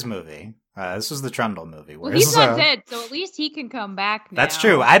 where's his movie? This was the Trundle movie. Well, he's not dead, so at least he can come back now. That's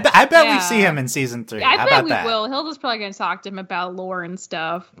true. I bet we see him in season 3. Yeah, I How bet about we that? will. Hilda's probably going to talk to him about lore and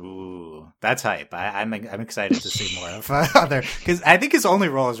stuff. Ooh, that's hype. I'm excited to see more of other, because I think his only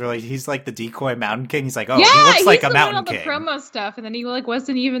role is really he's like the decoy Mountain King. He's like, he looks like a Mountain King. Yeah, he's the one on the promo stuff, and then he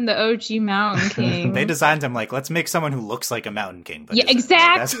wasn't even the OG Mountain King. They designed him like, let's make someone who looks like a Mountain King. But yeah,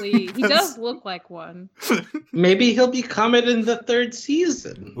 exactly. He does look like one. Maybe he'll become it in the 3rd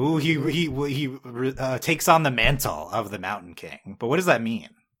season. Ooh, he takes on the mantle of the Mountain King. But what does that mean?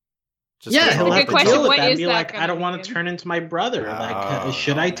 He'll have to deal with that and be that like, I don't want to turn into my brother.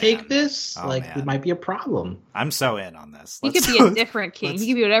 Should I man. take this? Man. It might be a problem. I'm so in on this. He could be a different king. He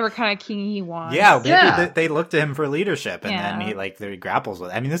could be whatever kind of king he wants. Yeah, maybe they look to him for leadership, and then he grapples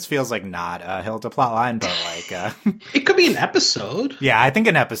with it. I mean, this feels like not a Hilda plot line, but like... it could be an episode. Yeah, I think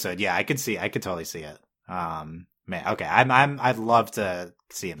an episode. Yeah, I could totally see it. Man, okay, I'd love to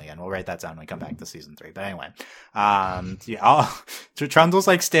see him again. We'll write that down when we come back to season 3. But anyway, Trundle's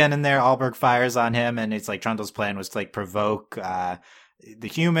like standing there. Allberg fires on him, and it's like Trundle's plan was to like provoke the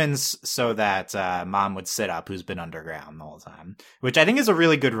humans so that Mom would sit up, who's been underground the whole time, which I think is a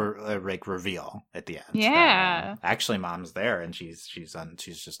really good reveal at the end. Yeah, actually, Mom's there, and she's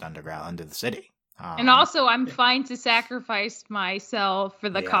just underground under the city. And also, I'm fine to sacrifice myself for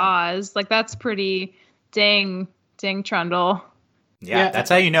the cause. Like that's pretty. Dang Trundle. Yeah, that's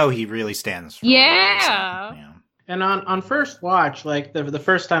how you know he really stands for yeah. And on first watch, like the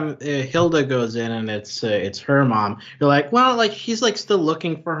first time Hilda goes in and it's her mom, you're like, well, like she's like still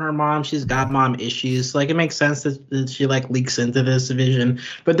looking for her mom. She's got mom issues. Like it makes sense that she like leaks into this vision.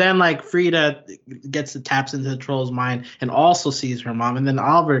 But then like Frida taps into the troll's mind and also sees her mom. And then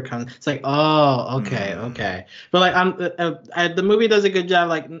Albert comes. It's like, oh, okay. But like the movie does a good job,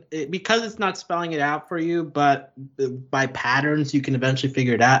 like because it's not spelling it out for you, but by patterns you can eventually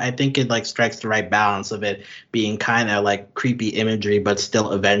figure it out. I think it like strikes the right balance of it being kind of like creepy imagery, but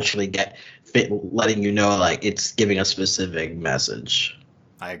still eventually letting you know like it's giving a specific message.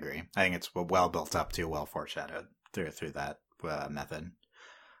 I agree. I think it's well built up to, well foreshadowed through that method.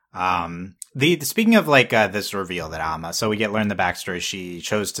 Speaking of like this reveal that Amma, so we learn the backstory. She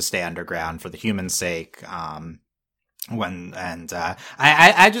chose to stay underground for the human's sake. I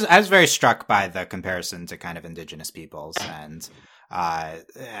was very struck by the comparison to kind of indigenous peoples and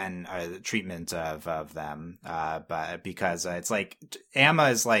the treatment of them, but because it's like Amma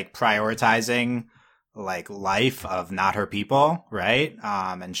is like prioritizing like life of not her people, right?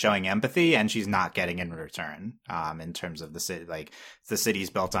 And showing empathy, and she's not getting in return. In terms of the city, like the city's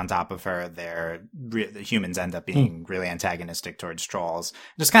built on top of her, the humans end up being really antagonistic towards trolls.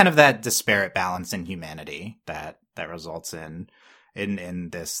 Just kind of that disparate balance in humanity that results in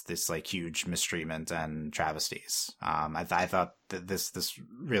this like huge mistreatment and travesties. I thought that this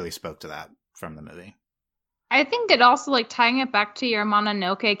really spoke to that from the movie. I think it also, like, tying it back to your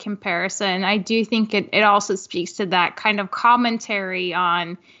Mononoke comparison, I do think it also speaks to that kind of commentary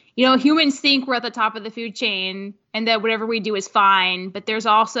on, humans think we're at the top of the food chain and that whatever we do is fine, but there's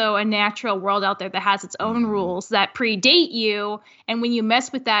also a natural world out there that has its own rules that predate you, and when you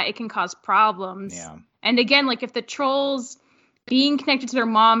mess with that, it can cause problems. Yeah. And again, like, if the trolls being connected to their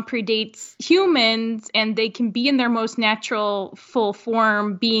mom predates humans and they can be in their most natural full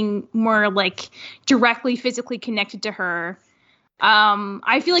form, being more like directly physically connected to her.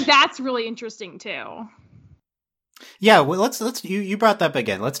 I feel like that's really interesting too. Yeah, well, let's you brought that up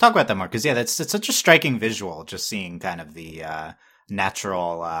again. Let's talk about that more, because it's such a striking visual, just seeing kind of the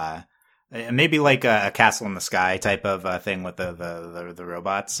natural, maybe like a Castle in the Sky type of thing with the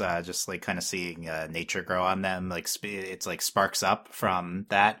robots, just like kind of seeing nature grow on them. Like it's like sparks up from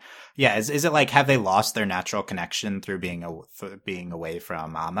that. Yeah, is it like, have they lost their natural connection through being away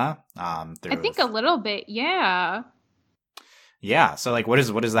from Amma? I think a little bit, yeah. Yeah. So like, what's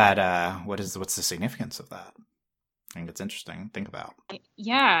the significance of that? I think it's interesting to think about.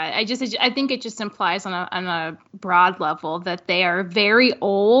 Yeah, I think it just implies on a broad level that they are very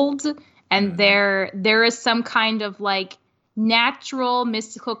old and there is some kind of like natural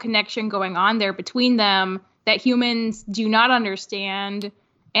mystical connection going on there between them that humans do not understand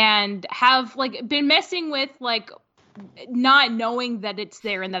and have like been messing with, like not knowing that it's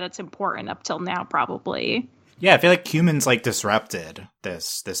there and that it's important up till now, probably. Yeah, I feel like humans like disrupted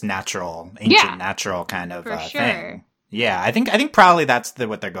this natural, ancient natural kind of thing. Yeah, I think probably that's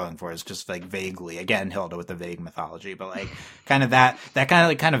what they're going for, is just like vaguely, again, Hilda with the vague mythology, but like kind of that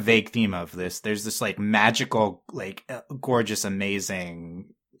kind of vague theme of this. There's this like magical, like gorgeous,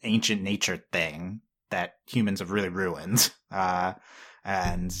 amazing ancient nature thing that humans have really ruined.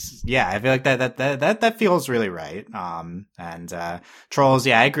 And yeah, I feel like that feels really right. And trolls,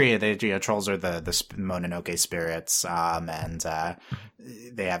 yeah, I agree. Trolls are the Mononoke spirits. And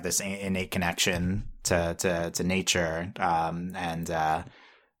they have this innate connection to nature. And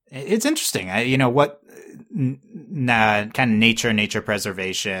it's interesting. What kind of nature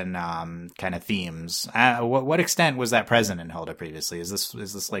preservation kind of themes. What extent was that present in Hilda previously? Is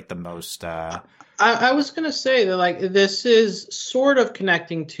this like the most? I was gonna say that like this is sort of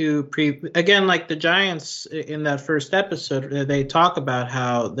connecting to again, like the giants in that first episode. They talk about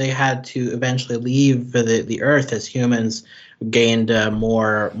how they had to eventually leave the Earth as humans gained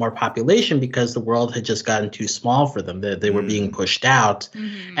more population because the world had just gotten too small for them. They were being pushed out,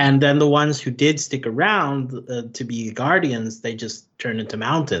 and then the ones who did stick around to be guardians, they just turned into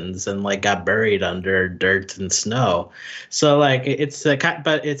mountains and like got buried under dirt and snow. So like it's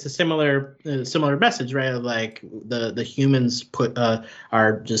but it's a similar message, right? Like the humans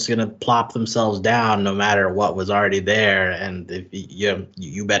are just gonna plop themselves down no matter what was already there, and if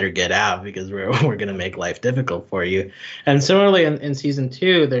you better get out because we're gonna make life difficult for you. And similarly in season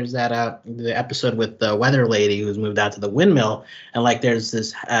 2, there's that the episode with the weather lady who's moved out to the windmill, and like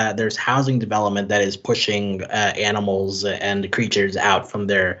there's housing development that is pushing animals and creatures out from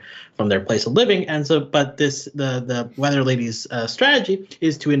their place of living. And so, but the weather lady's strategy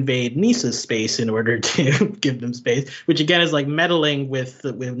is to invade Nisa's space in order to give them space, which again is like meddling with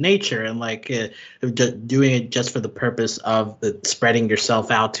nature and like doing it just for the purpose of spreading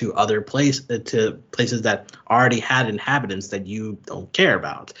yourself out to other places that already had inhabitants that you don't care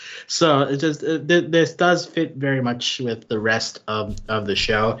about. So it just this does fit very much with the rest of the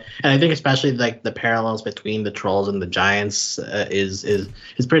show, and I think especially like the parallels between the trolls and the giants is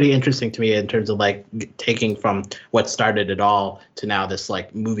pretty interesting to me in terms of like taking from what started it all to now this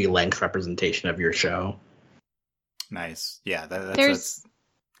like movie length representation of your show. Nice. Yeah. That's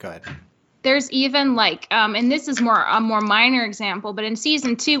go ahead. There's even like, and this is a more minor example, but in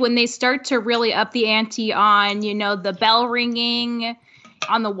season 2, when they start to really up the ante on, the bell ringing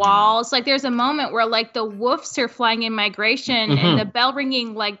on the walls, like there's a moment where like the woofs are flying in migration and the bell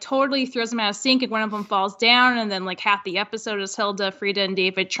ringing like totally throws them out of sync, and one of them falls down, and then like half the episode is Hilda, Frida, and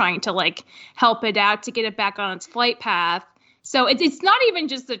David trying to like help it out to get it back on its flight path. So it's not even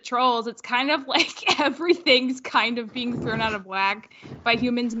just the trolls, it's kind of like everything's kind of being thrown out of whack by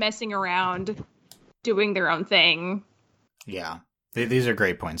humans messing around doing their own thing. Yeah. These are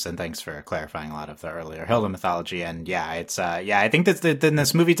great points, and thanks for clarifying a lot of the earlier Hilda mythology. And yeah, it's I think that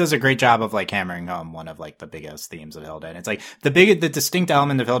this movie does a great job of like hammering home one of like the biggest themes of Hilda. And it's like the distinct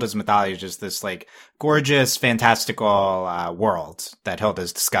element of Hilda's mythology is just this like gorgeous, fantastical world that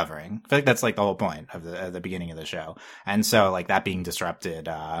Hilda's discovering. I feel like that's like the whole point of the beginning of the show. And so like that being disrupted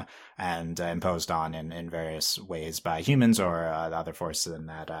and imposed on in various ways by humans or the other forces in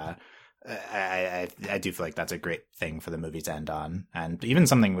that. I do feel like that's a great thing for the movie to end on, and even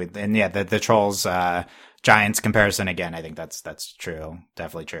something the trolls giants comparison again. I think that's true,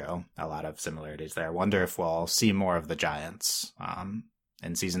 definitely true. A lot of similarities there. I wonder if we'll see more of the giants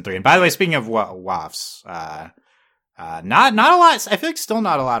in season 3. And by the way, speaking of WAFs, not a lot. I feel like still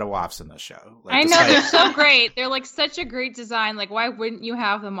not a lot of WAFs in this show. Like, I know they're so great. They're like such a great design. Like, why wouldn't you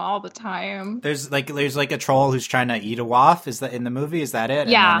have them all the time? There's like a troll who's trying to eat a WAF. Is that in the movie? Is that it?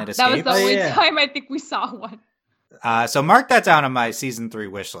 Yeah, and then it that was the only escapes? time I think we saw one. So mark that down on my season 3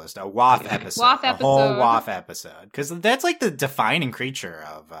 wish list. A WAF episode. A whole WAF episode, because that's like the defining creature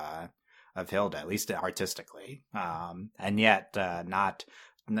of Hilda, at least artistically, and yet not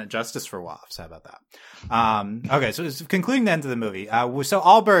justice for WAFs. How about that? Okay, so concluding the end of the movie. So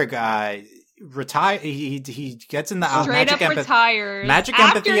Allberg he gets in the straight magic up retires magic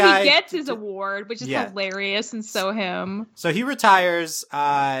after empathy he eye. gets his award, which is hilarious and so him. So he retires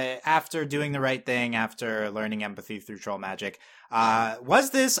after doing the right thing, after learning empathy through troll magic.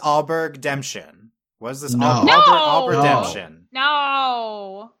 Was this Allberg redemption? Was this Allberg redemption?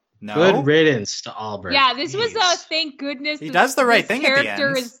 No. No. Good riddance to Albert. Yeah, this was Jeez. thank goodness He does the right this thing at the character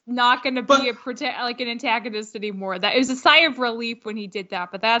end. is not going to be an antagonist anymore. That it was a sigh of relief when he did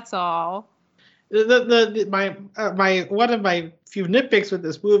that, but that's all. My one of my few nitpicks with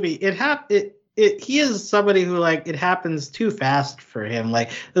this movie, he is somebody who, like, it happens too fast for him.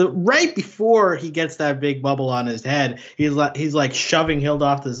 Like, right before he gets that big bubble on his head, he's like shoving Hilda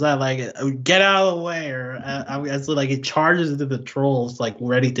off to the side, like, get out of the way, or like he charges into the trolls, like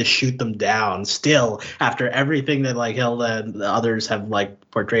ready to shoot them down. Still, after everything that like Hilda and the others have like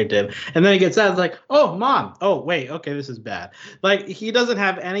portrayed to him, and then he gets out, it's like, oh mom, oh wait, okay, this is bad. Like, he doesn't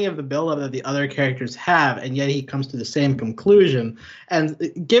have any of the buildup that the other characters have, and yet he comes to the same conclusion. And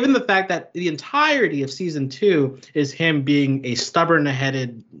given the fact that the entirety of season 2 is him being a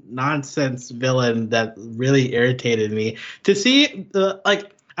stubborn-headed nonsense villain that really irritated me, to see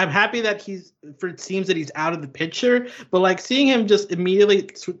I'm happy that it seems that he's out of the picture, but like seeing him just immediately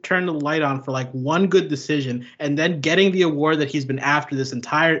turn the light on for like one good decision and then getting the award that he's been after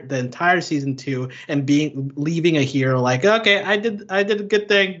the entire season 2 and leaving a hero, like, okay, I did a good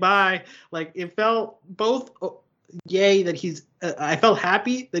thing, bye. Like, it felt both yay that I felt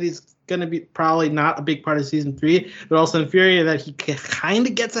happy that he's going to be probably not a big part of season 3, but also infuriated that he kind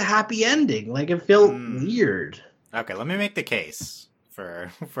of gets a happy ending. Like, it felt weird. Okay, let me make the case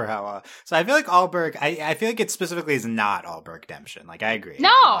for how. So I feel like Alberg. I feel like it specifically is not Alberg Redemption. Like, I agree.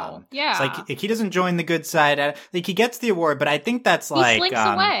 No, yeah. It's like he doesn't join the good side. Like, he gets the award, but I think that's like he slinks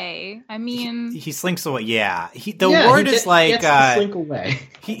away. I mean, he slinks away. Yeah, the award is like gets to slink away.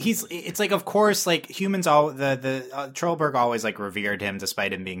 It's like, of course, like humans the Trollberg always like revered him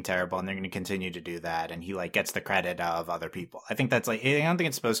despite him being terrible, and they're going to continue to do that, and he like gets the credit of other people. I think that's like, I don't think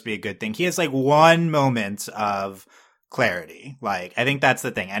it's supposed to be a good thing. He has like one moment of clarity. Like, I think that's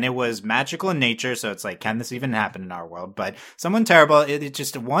the thing. And it was magical in nature, so it's like, can this even happen in our world? But someone terrible, it's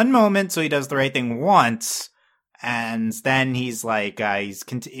just one moment, so he does the right thing once, and then he's like,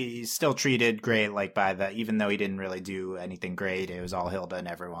 he's still treated great, like, even though he didn't really do anything great, it was all Hilda and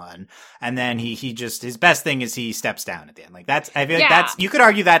everyone. And then he just, his best thing is he steps down at the end. Like, I feel like that's, you could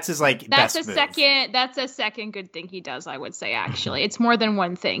argue that's his, like, best move. That's a second good thing he does, I would say, actually. It's more than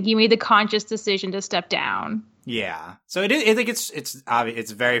one thing. He made the conscious decision to step down. Yeah. So I think it's obvious.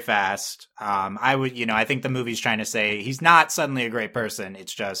 It's very fast. I think the movie's trying to say he's not suddenly a great person.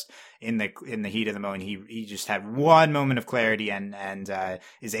 It's just in the heat of the moment, he just had one moment of clarity and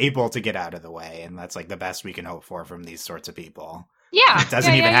is able to get out of the way. And that's like the best we can hope for from these sorts of people. Yeah. It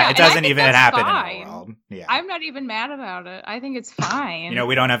doesn't even happen in our world. Yeah. I'm not even mad about it. I think it's fine.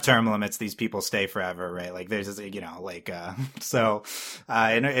 We don't have term limits. These people stay forever, right? Like, there's, so,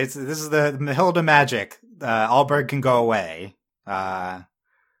 this is the Hilda magic. Alberg can go away. I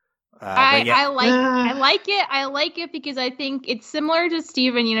like it because I think it's similar to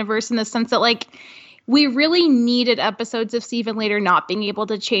Steven Universe in the sense that, like, we really needed episodes of Steven later not being able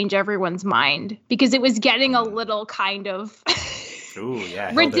to change everyone's mind, because it was getting a little kind of Ooh,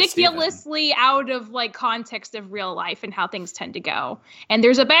 yeah, ridiculously out of like context of real life and how things tend to go. And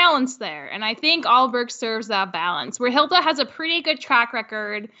there's a balance there. And I think Alberg serves that balance, where Hilda has a pretty good track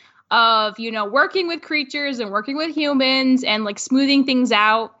record of, working with creatures and working with humans and like smoothing things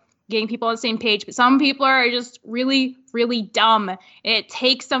out, getting people on the same page. But some people are just really, really dumb. And it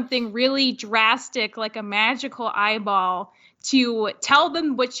takes something really drastic, like a magical eyeball, to tell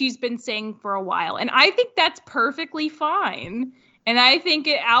them what she's been saying for a while. And I think that's perfectly fine. And I think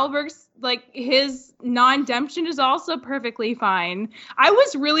Alberg's, like, his non-demption is also perfectly fine. I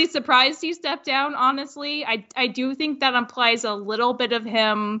was really surprised he stepped down, honestly. I do think that implies a little bit of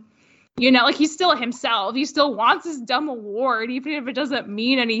him, like, he's still himself. He still wants his dumb award, even if it doesn't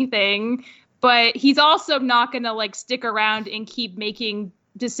mean anything. But he's also not going to, like, stick around and keep making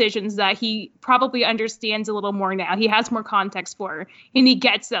decisions that he probably understands a little more now. He has more context for, and he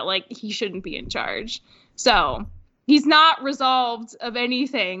gets that, like, he shouldn't be in charge. So he's not resolved of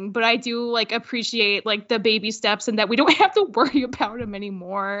anything, but I do, like, appreciate, like, the baby steps and that we don't have to worry about him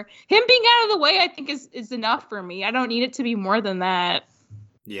anymore. Him being out of the way, I think, is enough for me. I don't need it to be more than that.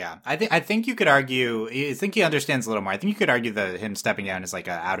 Yeah, I think you could argue. I think he understands a little more. I think you could argue that him stepping down is like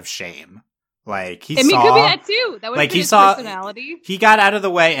out of shame. Like, it could be that too. That would be his personality. He got out of the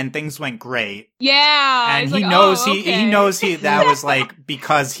way and things went great. Yeah, and he knows he knows that was like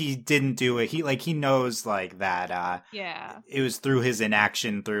because he didn't do it. He knows like that. Yeah, it was through his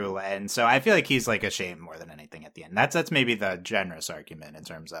inaction and so I feel like he's like ashamed more than anything at the end. That's maybe the generous argument in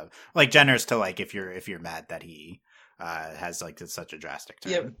terms of like generous to like if you're mad that he has like such a drastic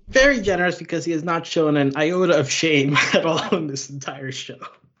turn. Yeah, very generous because he has not shown an iota of shame at all in this entire show.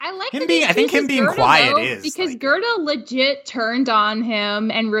 I like him that being. I think him being Gerda, quiet though, is because like, Gerda legit turned on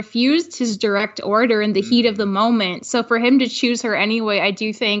him and refused his direct order in the heat of the moment. So for him to choose her anyway, I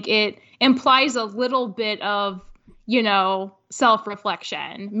do think it implies a little bit of,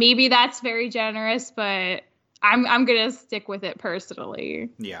 self-reflection. Maybe that's very generous, but I'm gonna stick with it personally.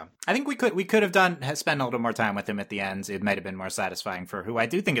 Yeah, I think we could have spent a little more time with him at the end. It might have been more satisfying for who I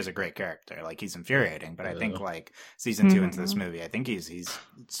do think is a great character. Like, he's infuriating, but I think like season 2 into this movie, I think he's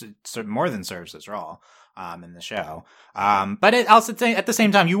more than serves his role in the show. But it also at the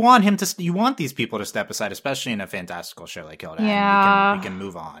same time, you want these people to step aside, especially in a fantastical show like Hilda. Yeah, and we can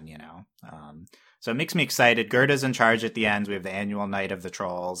move on. So it makes me excited. Gerda's in charge at the end. We have the annual night of the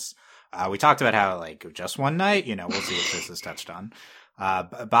trolls. We talked about how, like, just one night, we'll see if this is touched on.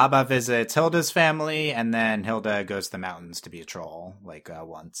 Baba visits Hilda's family, and then Hilda goes to the mountains to be a troll,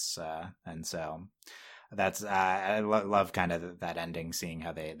 once. And so that's, I love kind of that ending, seeing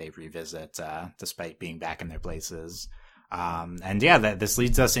how they revisit, despite being back in their places. And yeah, this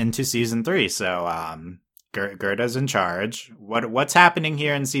leads us into season 3. So, Gerda's in charge. What's happening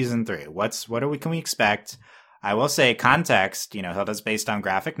here in season 3? Can we expect? I will say context, Hilda's based on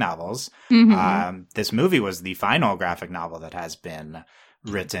graphic novels. Mm-hmm. This movie was the final graphic novel that has been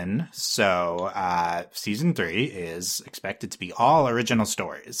written. So, season 3 is expected to be all original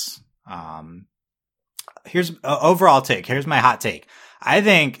stories. Here's overall take. Here's my hot take. I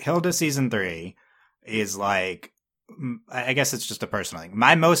think Hilda season 3 is like, I guess it's just a personal thing,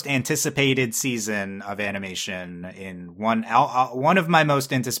 my most anticipated season of animation in one of my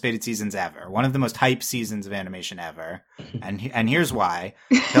most anticipated seasons ever, one of the most hype seasons of animation ever. And here's why.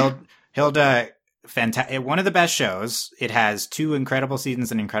 Hilda, one of the best shows. It has 2 incredible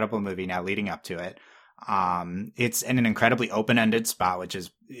seasons, an incredible movie now leading up to it. It's in an incredibly open-ended spot, which is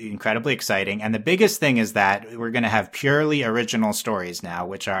incredibly exciting. And the biggest thing is that we're going to have purely original stories now,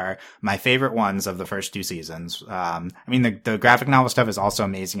 which are my favorite ones of the first 2 seasons. I mean, the graphic novel stuff is also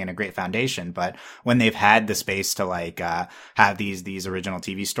amazing and a great foundation, but when they've had the space to have these original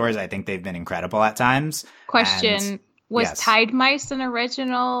TV stories, I think they've been incredible at times. Question. Was yes. Tide Mice an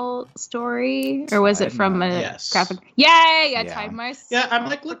original story, or was it from a graphic? Yeah, Tide Mice. Yeah, I'm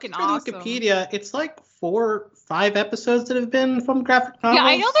like looking through awesome. Wikipedia. It's like 4 or 5 episodes that have been from graphic novels. Yeah,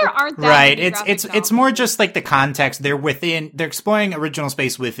 I know there aren't that right. many It's more just like the context. They're exploring original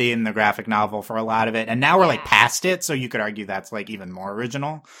space within the graphic novel for a lot of it, and now we're like past it, so you could argue that's like even more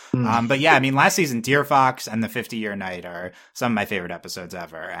original. But yeah, I mean, last season, Deer Fox and the 50-Year Night are some of my favorite episodes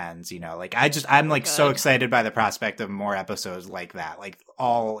ever, and I'm like so excited by the prospect of more episodes like that, like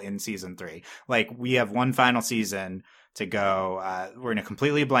all in season 3. Like, we have one final season to go. We're in a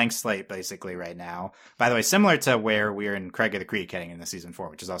completely blank slate basically right now. By the way, similar to where we're in Craig of the Creek heading into season 4,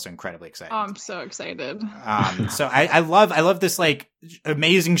 which is also incredibly exciting. Oh, I'm so excited. So I love this like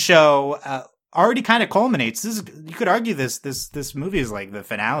amazing show. Already kind of culminates. You could argue this movie is like the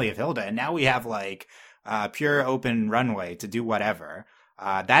finale of Hilda, and now we have like pure open runway to do whatever.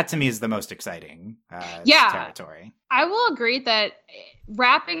 That to me is the most exciting territory. I will agree that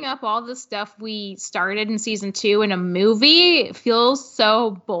wrapping up all the stuff we started in season 2 in a movie feels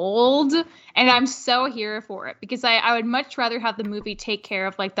so bold, and I'm so here for it, because I would much rather have the movie take care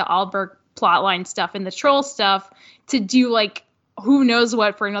of like the Alberg plotline stuff and the troll stuff to do like who knows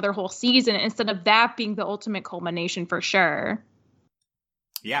what for another whole season, instead of that being the ultimate culmination for sure.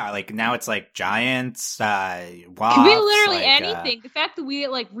 Yeah, like now it's like giants, could be literally anything. The fact that we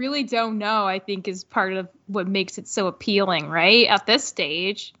like really don't know, I think, is part of what makes it so appealing, right? At this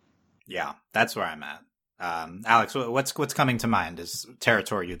stage. Yeah, that's where I'm at. Alex, what's coming to mind as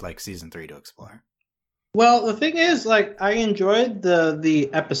territory you'd like season 3 to explore? Well, the thing is, like, I enjoyed the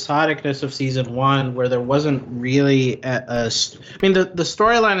episodicness of season 1, where there wasn't really the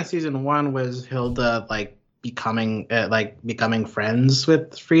storyline of season 1 was Hilda like becoming friends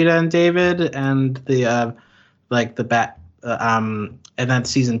with Frida and David, and and then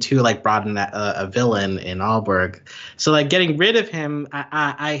season 2 like brought in a villain in Alberg. So like getting rid of him,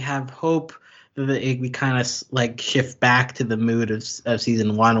 I have hope that we kind of like shift back to the mood of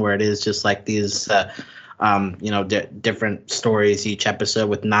season 1, where it is just like these different stories each episode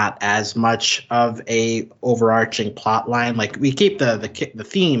with not as much of a overarching plot line. Like, we keep the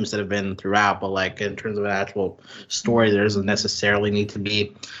themes that have been throughout, but like in terms of an actual story, there doesn't necessarily need to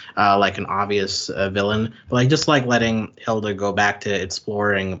be like an obvious villain. But like just like letting Hilda go back to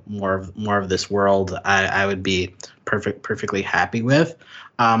exploring more of this world, I would be perfectly happy with.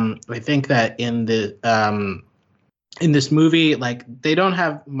 I think that in this movie, like, they don't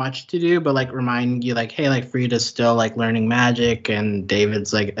have much to do but like remind you like, hey, like Frida's still like learning magic, and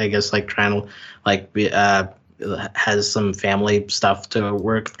David's like, I guess, like trying to like be has some family stuff to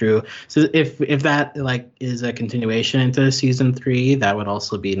work through. So if that like is a continuation into season 3, that would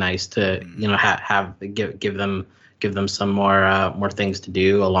also be nice to give them some more things to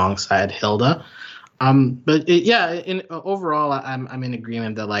do alongside Hilda. But overall, I'm in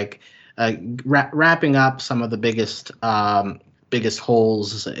agreement that like wrapping up some of the biggest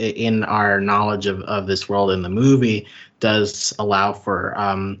holes in our knowledge of this world in the movie does allow for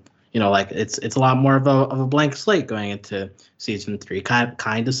like it's a lot more of a blank slate going into season 3,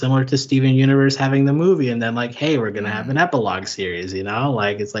 kind of similar to Steven Universe having the movie and then like, hey, we're gonna have an epilogue series,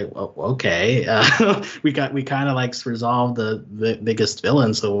 like it's like, well, okay, we kind of like resolved the biggest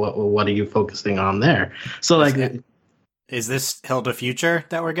villain, so what are you focusing on there? So like, is this Hilda Future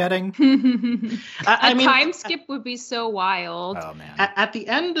that we're getting? I mean, time skip would be so wild. Oh man! At the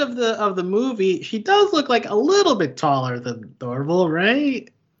end of the movie, she does look like a little bit taller than normal, right?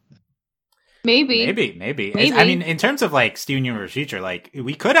 Maybe. I mean, in terms of like Steven Universe Future, like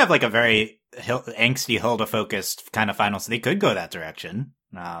we could have like a very angsty Hilda focused kind of final, so they could go that direction.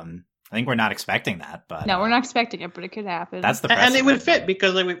 I think we're not expecting that, but no, we're not expecting it, but it could happen. That's the and it would fit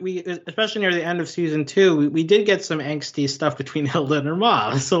because like we especially near the end of season 2, we did get some angsty stuff between Hilda and her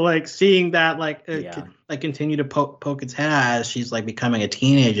mom. So like seeing that like continue to poke its head as she's like becoming a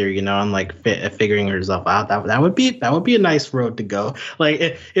teenager, and like figuring herself out. That would be a nice road to go.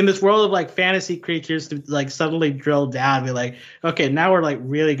 Like in this world of like fantasy creatures, to like suddenly drill down, and be like, okay, now we're like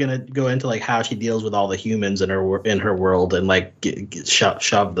really gonna go into like how she deals with all the humans in her world, and like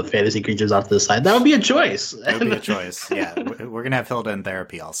shove the fantasy creatures off to the side. That would be a choice. That would be a choice. Yeah, we're gonna have Hilda in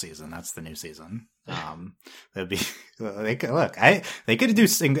therapy all season. That's the new season. That'd be they could do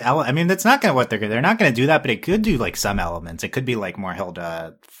I mean, that's not gonna they're not gonna do that, but it could do like some elements. It could be like more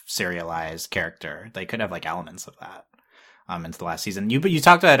Hilda serialized character. They could have like elements of that into the last season. You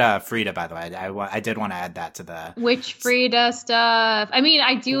talked about Frida, by the way. I did want to add that to the which Frida stuff. I mean,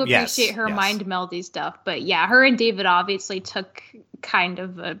 I do appreciate her mind meldy stuff, but yeah, her and David obviously took kind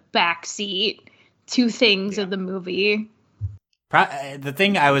of a backseat to things of the movie. The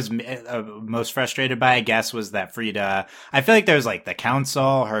thing I was most frustrated by, I guess, was that Frida, I feel like there's like the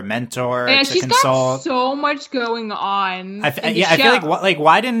council, her mentor to she's consult. Got so much going on. I feel like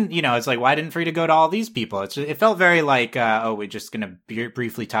why didn't why didn't Frida go to all these people? It felt very like we're just gonna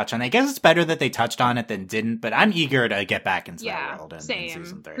briefly touch on it. I guess it's better that they touched on it than didn't, but I'm eager to get back into that world in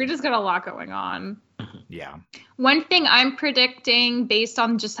season 3. Frida's got a lot going on. Yeah. One thing I'm predicting based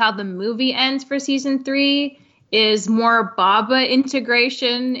on just how the movie ends for season 3 is more Baba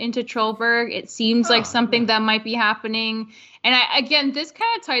integration into Trollberg. It seems like something that might be happening. And this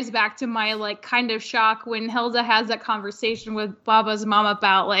kind of ties back to my like kind of shock when Hilda has that conversation with Baba's mom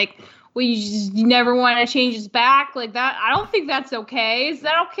about like, well, you never want to change his back like that. I don't think that's okay. Is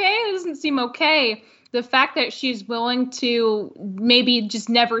that okay? It doesn't seem okay. The fact that she's willing to maybe just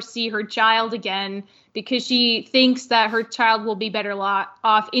never see her child again because she thinks that her child will be better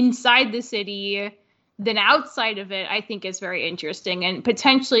off inside the city than outside of it, I think is very interesting and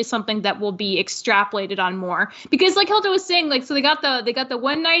potentially something that will be extrapolated on more. Because like Hilda was saying, like, so they got the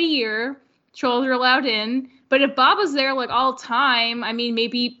one night a year, trolls are allowed in, but if Baba's there like all time, I mean,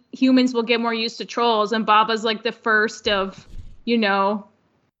 maybe humans will get more used to trolls, and Baba's like the first of,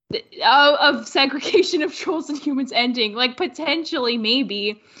 of segregation of trolls and humans ending. Like potentially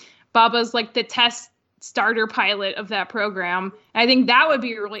maybe Baba's like the test starter pilot of that program. I think that would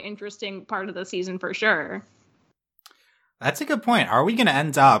be a really interesting part of the season for sure. That's a good point. Are we going to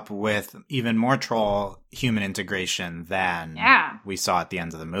end up with even more troll human integration than we saw at the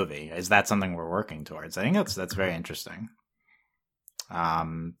end of the movie? Is that something we're working towards? I think that's very interesting.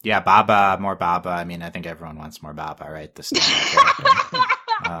 Baba, more Baba. I mean, I think everyone wants more Baba, right? The standout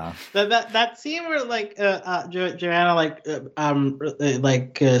that scene where like Joanna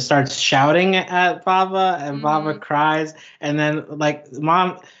starts shouting at Baba and Baba cries, and then like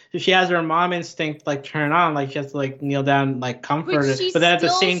mom, she has her mom instinct like turn on, like she has to like kneel down like comfort her, but then at the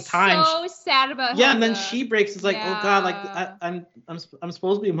same time so sad about Hilda. And then she breaks. It's like, oh god, like I'm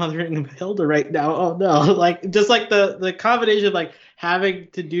supposed to be mothering Hilda right now. Oh no, like just like the combination of like having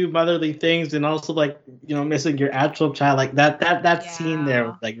to do motherly things and also like missing your actual child, like that scene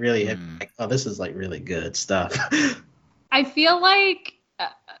there like really hit me, like, oh, this is like really good stuff. I feel like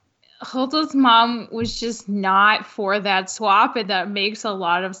Hilda's mom was just not for that swap, and that makes a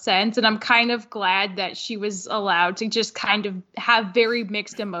lot of sense. And I'm kind of glad that she was allowed to just kind of have very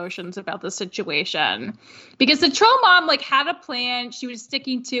mixed emotions about the situation, because the troll mom like had a plan. She was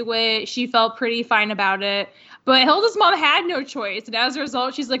sticking to it. She felt pretty fine about it. But Hilda's mom had no choice. And as a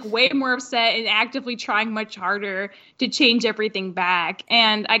result, she's like way more upset and actively trying much harder to change everything back.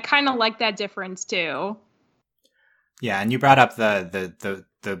 And I kind of like that difference too. Yeah, and you brought up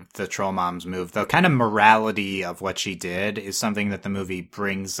the troll mom's move. The kind of morality of what she did is something that the movie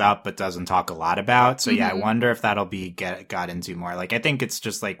brings up but doesn't talk a lot about. So yeah, I wonder if that'll be got into more. Like, I think it's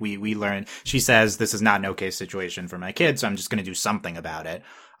just like we learn. She says this is not an okay situation for my kids, so I'm just going to do something about it.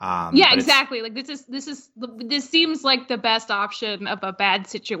 Yeah, exactly. Like this seems like the best option of a bad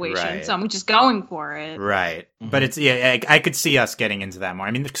situation, Right. so I'm just going for it. Right. But it's, I could see us getting into that more.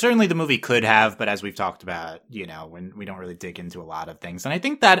 I mean, certainly the movie could have, but as we've talked about, when we don't really dig into a lot of things. And I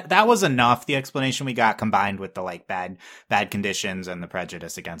think that was enough, the explanation we got, combined with the like bad conditions and the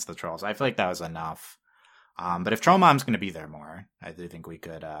prejudice against the trolls. I feel like that was enough. But if Troll Mom's going to be there more, I do think we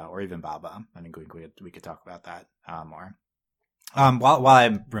could, or even Baba, I think we could talk about that more. While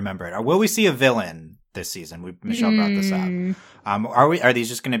I remember it, will we see a villain this season? Michelle brought this up. Are these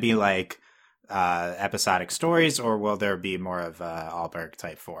just going to be like episodic stories, or will there be more of Allberg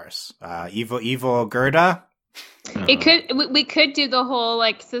type force? Evil Gerda. We could do the whole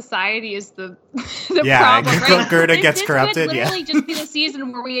like society is the problem. Right? Gerda gets corrupted. Could literally just be the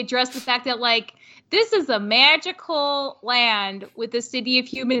season where we address the fact that like this is a magical land with a city of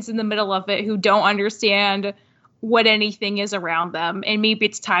humans in the middle of it who don't understand what anything is around them, and maybe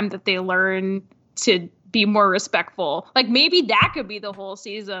it's time that they learn to be more respectful. Like maybe that could be the whole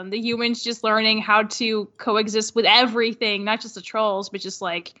season, the humans just learning how to coexist with everything, not just the trolls, but just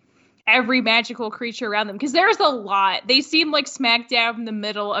like every magical creature around them, because there's a lot. They seem like smack dab in the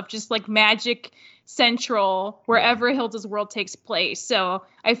middle of just like magic central wherever Hilda's world takes place. So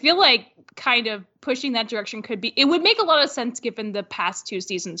I feel like kind of pushing that direction it would make a lot of sense given the past 2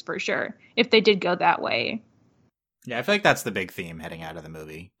 seasons for sure if they did go that way. Yeah, I feel like that's the big theme heading out of the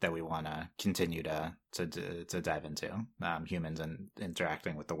movie that we want to continue to dive into. Humans and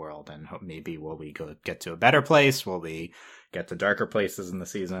interacting with the world, and maybe will we get to a better place? Will we get to darker places in the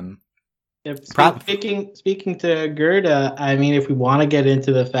season? Yep. Speaking to Gerda, I mean, if we want to get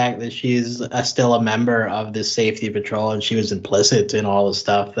into the fact that she's still a member of the safety patrol and she was implicit in all the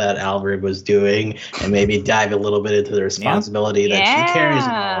stuff that Albert was doing, and maybe dive a little bit into the responsibility that she carries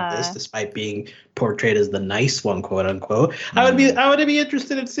in all of this, despite being portrayed as the nice one, quote unquote. I would be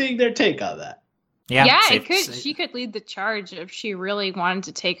interested in seeing their take on that. Yeah, she could lead the charge if she really wanted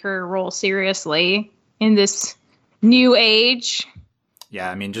to take her role seriously in this new age. Yeah,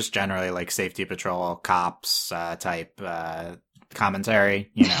 I mean, just generally like safety patrol, cops type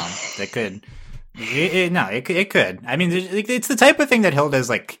commentary. That could. It could. I mean, it's the type of thing that Hilda is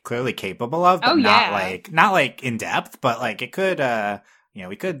like clearly capable of, but not like in depth. But like it could.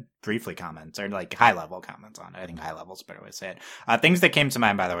 We could briefly comment or like high level comments on it. I think high level is a better way to say it. Things that came to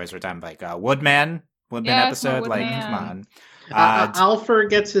mind, by the way, is we're talking like Woodman episode. Like, come on. Alfred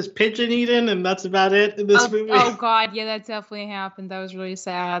gets his pigeon eaten, and that's about it in this movie. Oh God, yeah, that definitely happened. That was really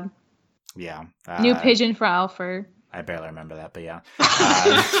sad. Yeah, new pigeon for Alfred. I barely remember that, but yeah.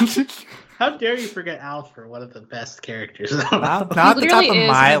 How dare you forget Alfred, one of the best characters? Not the top of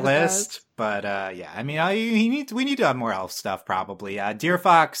my list, but yeah. I mean, we need to have more elf stuff probably. Deer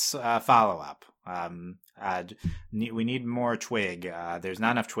Fox follow up. We need more Twig. There's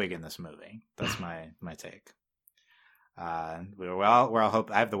not enough Twig in this movie. That's my take. We're all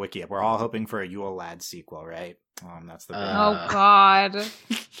I have the wiki up. We're all hoping for a Yule Lad sequel, right? That's the big oh God,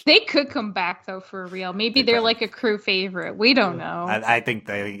 they could come back though for real. Maybe they're like a crew favorite. We don't know. I think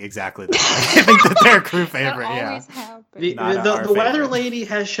exactly. I think that they're a crew favorite. That yeah. always happens. The weather lady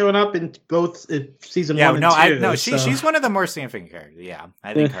has shown up in both season 1 and 2. She's one of the more significant characters. Yeah,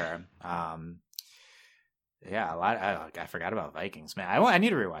 I think her. Yeah, a lot. I forgot about Vikings, man. I need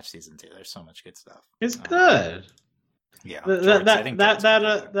to rewatch season 2. There's so much good stuff. It's good. Yeah,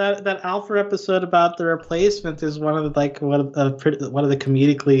 that Alpha episode about the replacement is one of the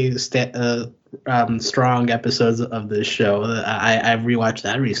comedically strong episodes of this show. I rewatched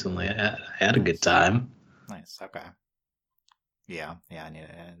that recently. I had a good time. Nice. Okay. Yeah. I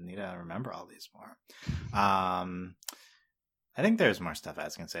need to remember all these more. I think there's more stuff I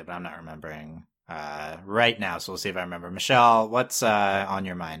was gonna say, but I'm not remembering right now. So we'll see if I remember. Michelle, what's on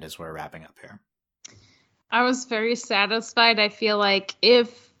your mind as we're wrapping up here? I was very satisfied. I feel like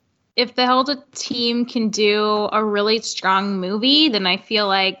if the Hilda team can do a really strong movie, then I feel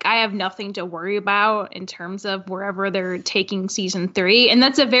like I have nothing to worry about in terms of wherever they're taking season 3. And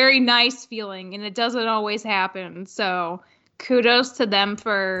that's a very nice feeling, and it doesn't always happen. So kudos to them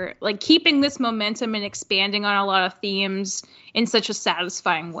for like keeping this momentum and expanding on a lot of themes in such a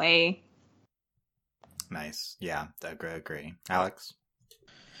satisfying way. Nice. Yeah, I agree. Alex?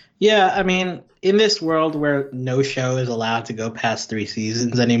 Yeah, I mean, in this world where no show is allowed to go past 3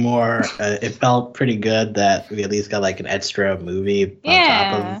 seasons anymore, it felt pretty good that we at least got like an extra movie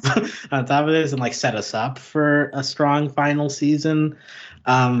on top of on top of this and like set us up for a strong final season.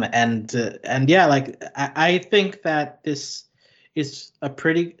 And yeah, like I think that this is a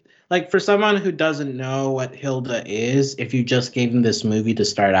pretty like for someone who doesn't know what Hilda is, if you just gave them this movie to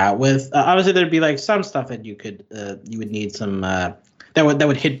start out with, obviously there'd be like some stuff that you would need some that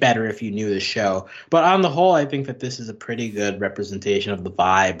would hit better if you knew the show. But on the whole, I think that this is a pretty good representation of the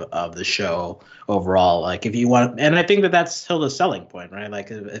vibe of the show overall. Like if you want, and I think that that's Hilda's selling point, right?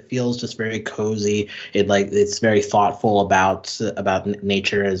 Like it feels just very cozy. It's very thoughtful about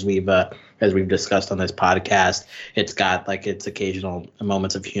nature as we've discussed on this podcast. It's got like its occasional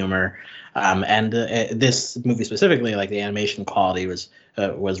moments of humor. And this movie specifically, like the animation quality was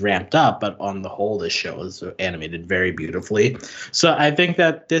ramped up, but on the whole, this show was animated very beautifully. So I think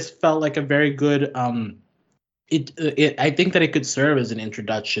that this felt like a very good. I think that it could serve as an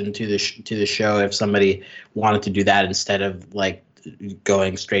introduction to the show if somebody wanted to do that instead of like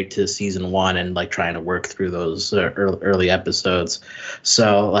going straight to season 1 and like trying to work through those early episodes.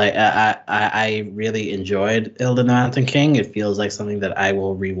 So like I really enjoyed Hilda the Mountain King. It feels like something that I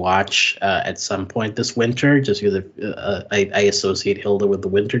will rewatch at some point this winter, just because I associate Hilda with the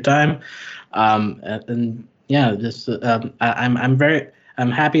winter time. And yeah, just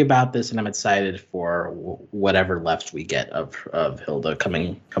I'm happy about this, and I'm excited for whatever left we get of Hilda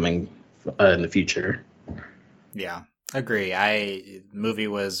coming in the future. Yeah. Agree. I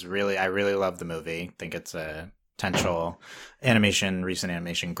really love the movie. I think it's a potential recent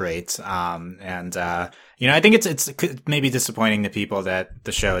animation great. I think it's maybe disappointing to people that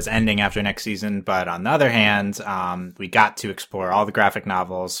the show is ending after next season, but on the other hand, we got to explore all the graphic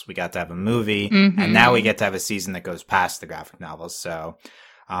novels. We got to have a movie, and now we get to have a season that goes past the graphic novels. So,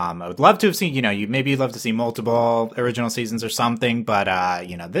 I would love to have seen, you'd love to see multiple original seasons or something, but,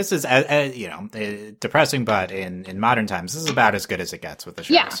 this is, depressing, but in modern times, this is about as good as it gets with the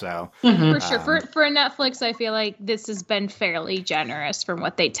show. Yeah, so for sure. For Netflix, I feel like this has been fairly generous from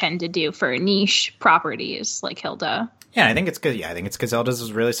what they tend to do for niche properties like Hilda. Yeah, I think it's good. Yeah, I think it's because Hilda's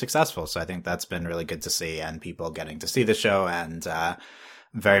was really successful. So I think that's been really good to see, and people getting to see the show, and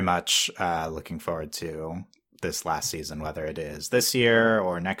very much looking forward to this last season, whether it is this year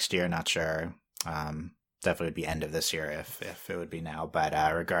or next year, not sure. Definitely would be end of this year if it would be now. But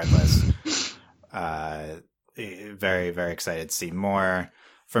regardless, very, very excited to see more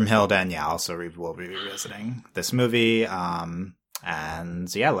from Hilda. And yeah, also we'll be revisiting this movie. And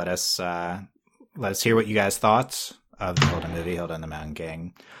yeah, let us hear what you guys thought of the Hilda movie, Hilda and the Mountain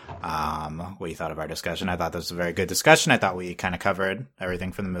King. What you thought of our discussion. I thought this was a very good discussion. I thought we kind of covered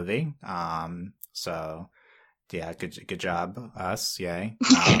everything from the movie. So yeah, good job, us. Yay.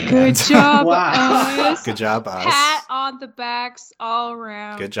 Good job, wow. us. Good job, us. Pat on the backs all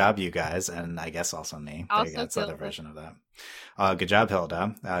around. Good job, you guys, and I guess also me. Also That's the other Hilda. version of that. Good job,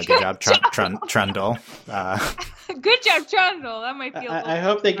 Hilda. Good job, Trundle. Good job, Trundle. That might feel. I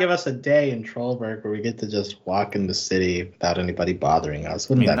hope they give us a day in Trollberg where we get to just walk in the city without anybody bothering us.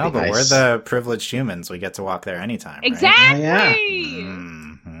 Wouldn't that be but nice? we're the privileged humans. We get to walk there anytime. Right? Exactly. Yeah.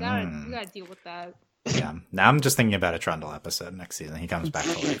 You gotta deal with that. Yeah. Now I'm just thinking about a Trundle episode next season. He comes back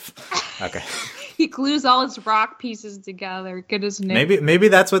to life. Okay. He glues all his rock pieces together. Good as new. Maybe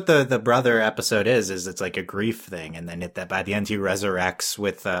that's what the brother episode is it's like a grief thing, and then by the end he resurrects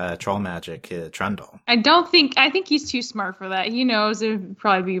with troll magic Trundle. I think he's too smart for that. He knows it would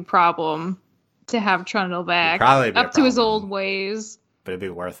probably be a problem to have Trundle back. Probably be a up to his problem. old ways. But it'd be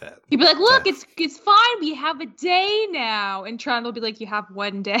worth it. He'd be like, look, it's fine. We have a day now. And Trundle would be like, you have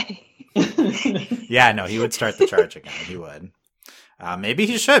one day. Yeah, no, he would start the charge again. He would. Maybe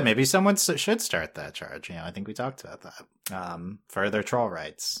he should. Maybe someone should start that charge. I think we talked about that. Further troll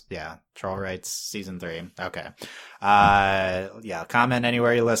rights. Yeah, troll rights season 3. Okay. Yeah, comment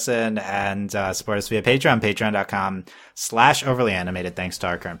anywhere you listen, and support us via Patreon, patreon.com/overlyanimated. Thanks to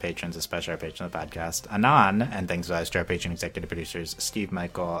our current patrons, especially our patron of the podcast, Anan, and thanks to our patron executive producers, Steve,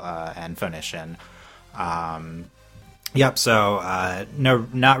 Michael, and Phoenician. Yep, so no,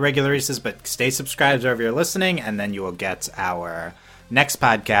 not regular releases, but stay subscribed wherever you're listening, and then you will get our next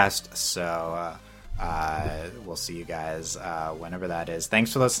podcast. So we'll see you guys whenever that is.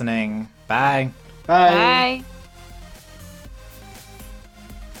 Thanks for listening. Bye. Bye. Bye.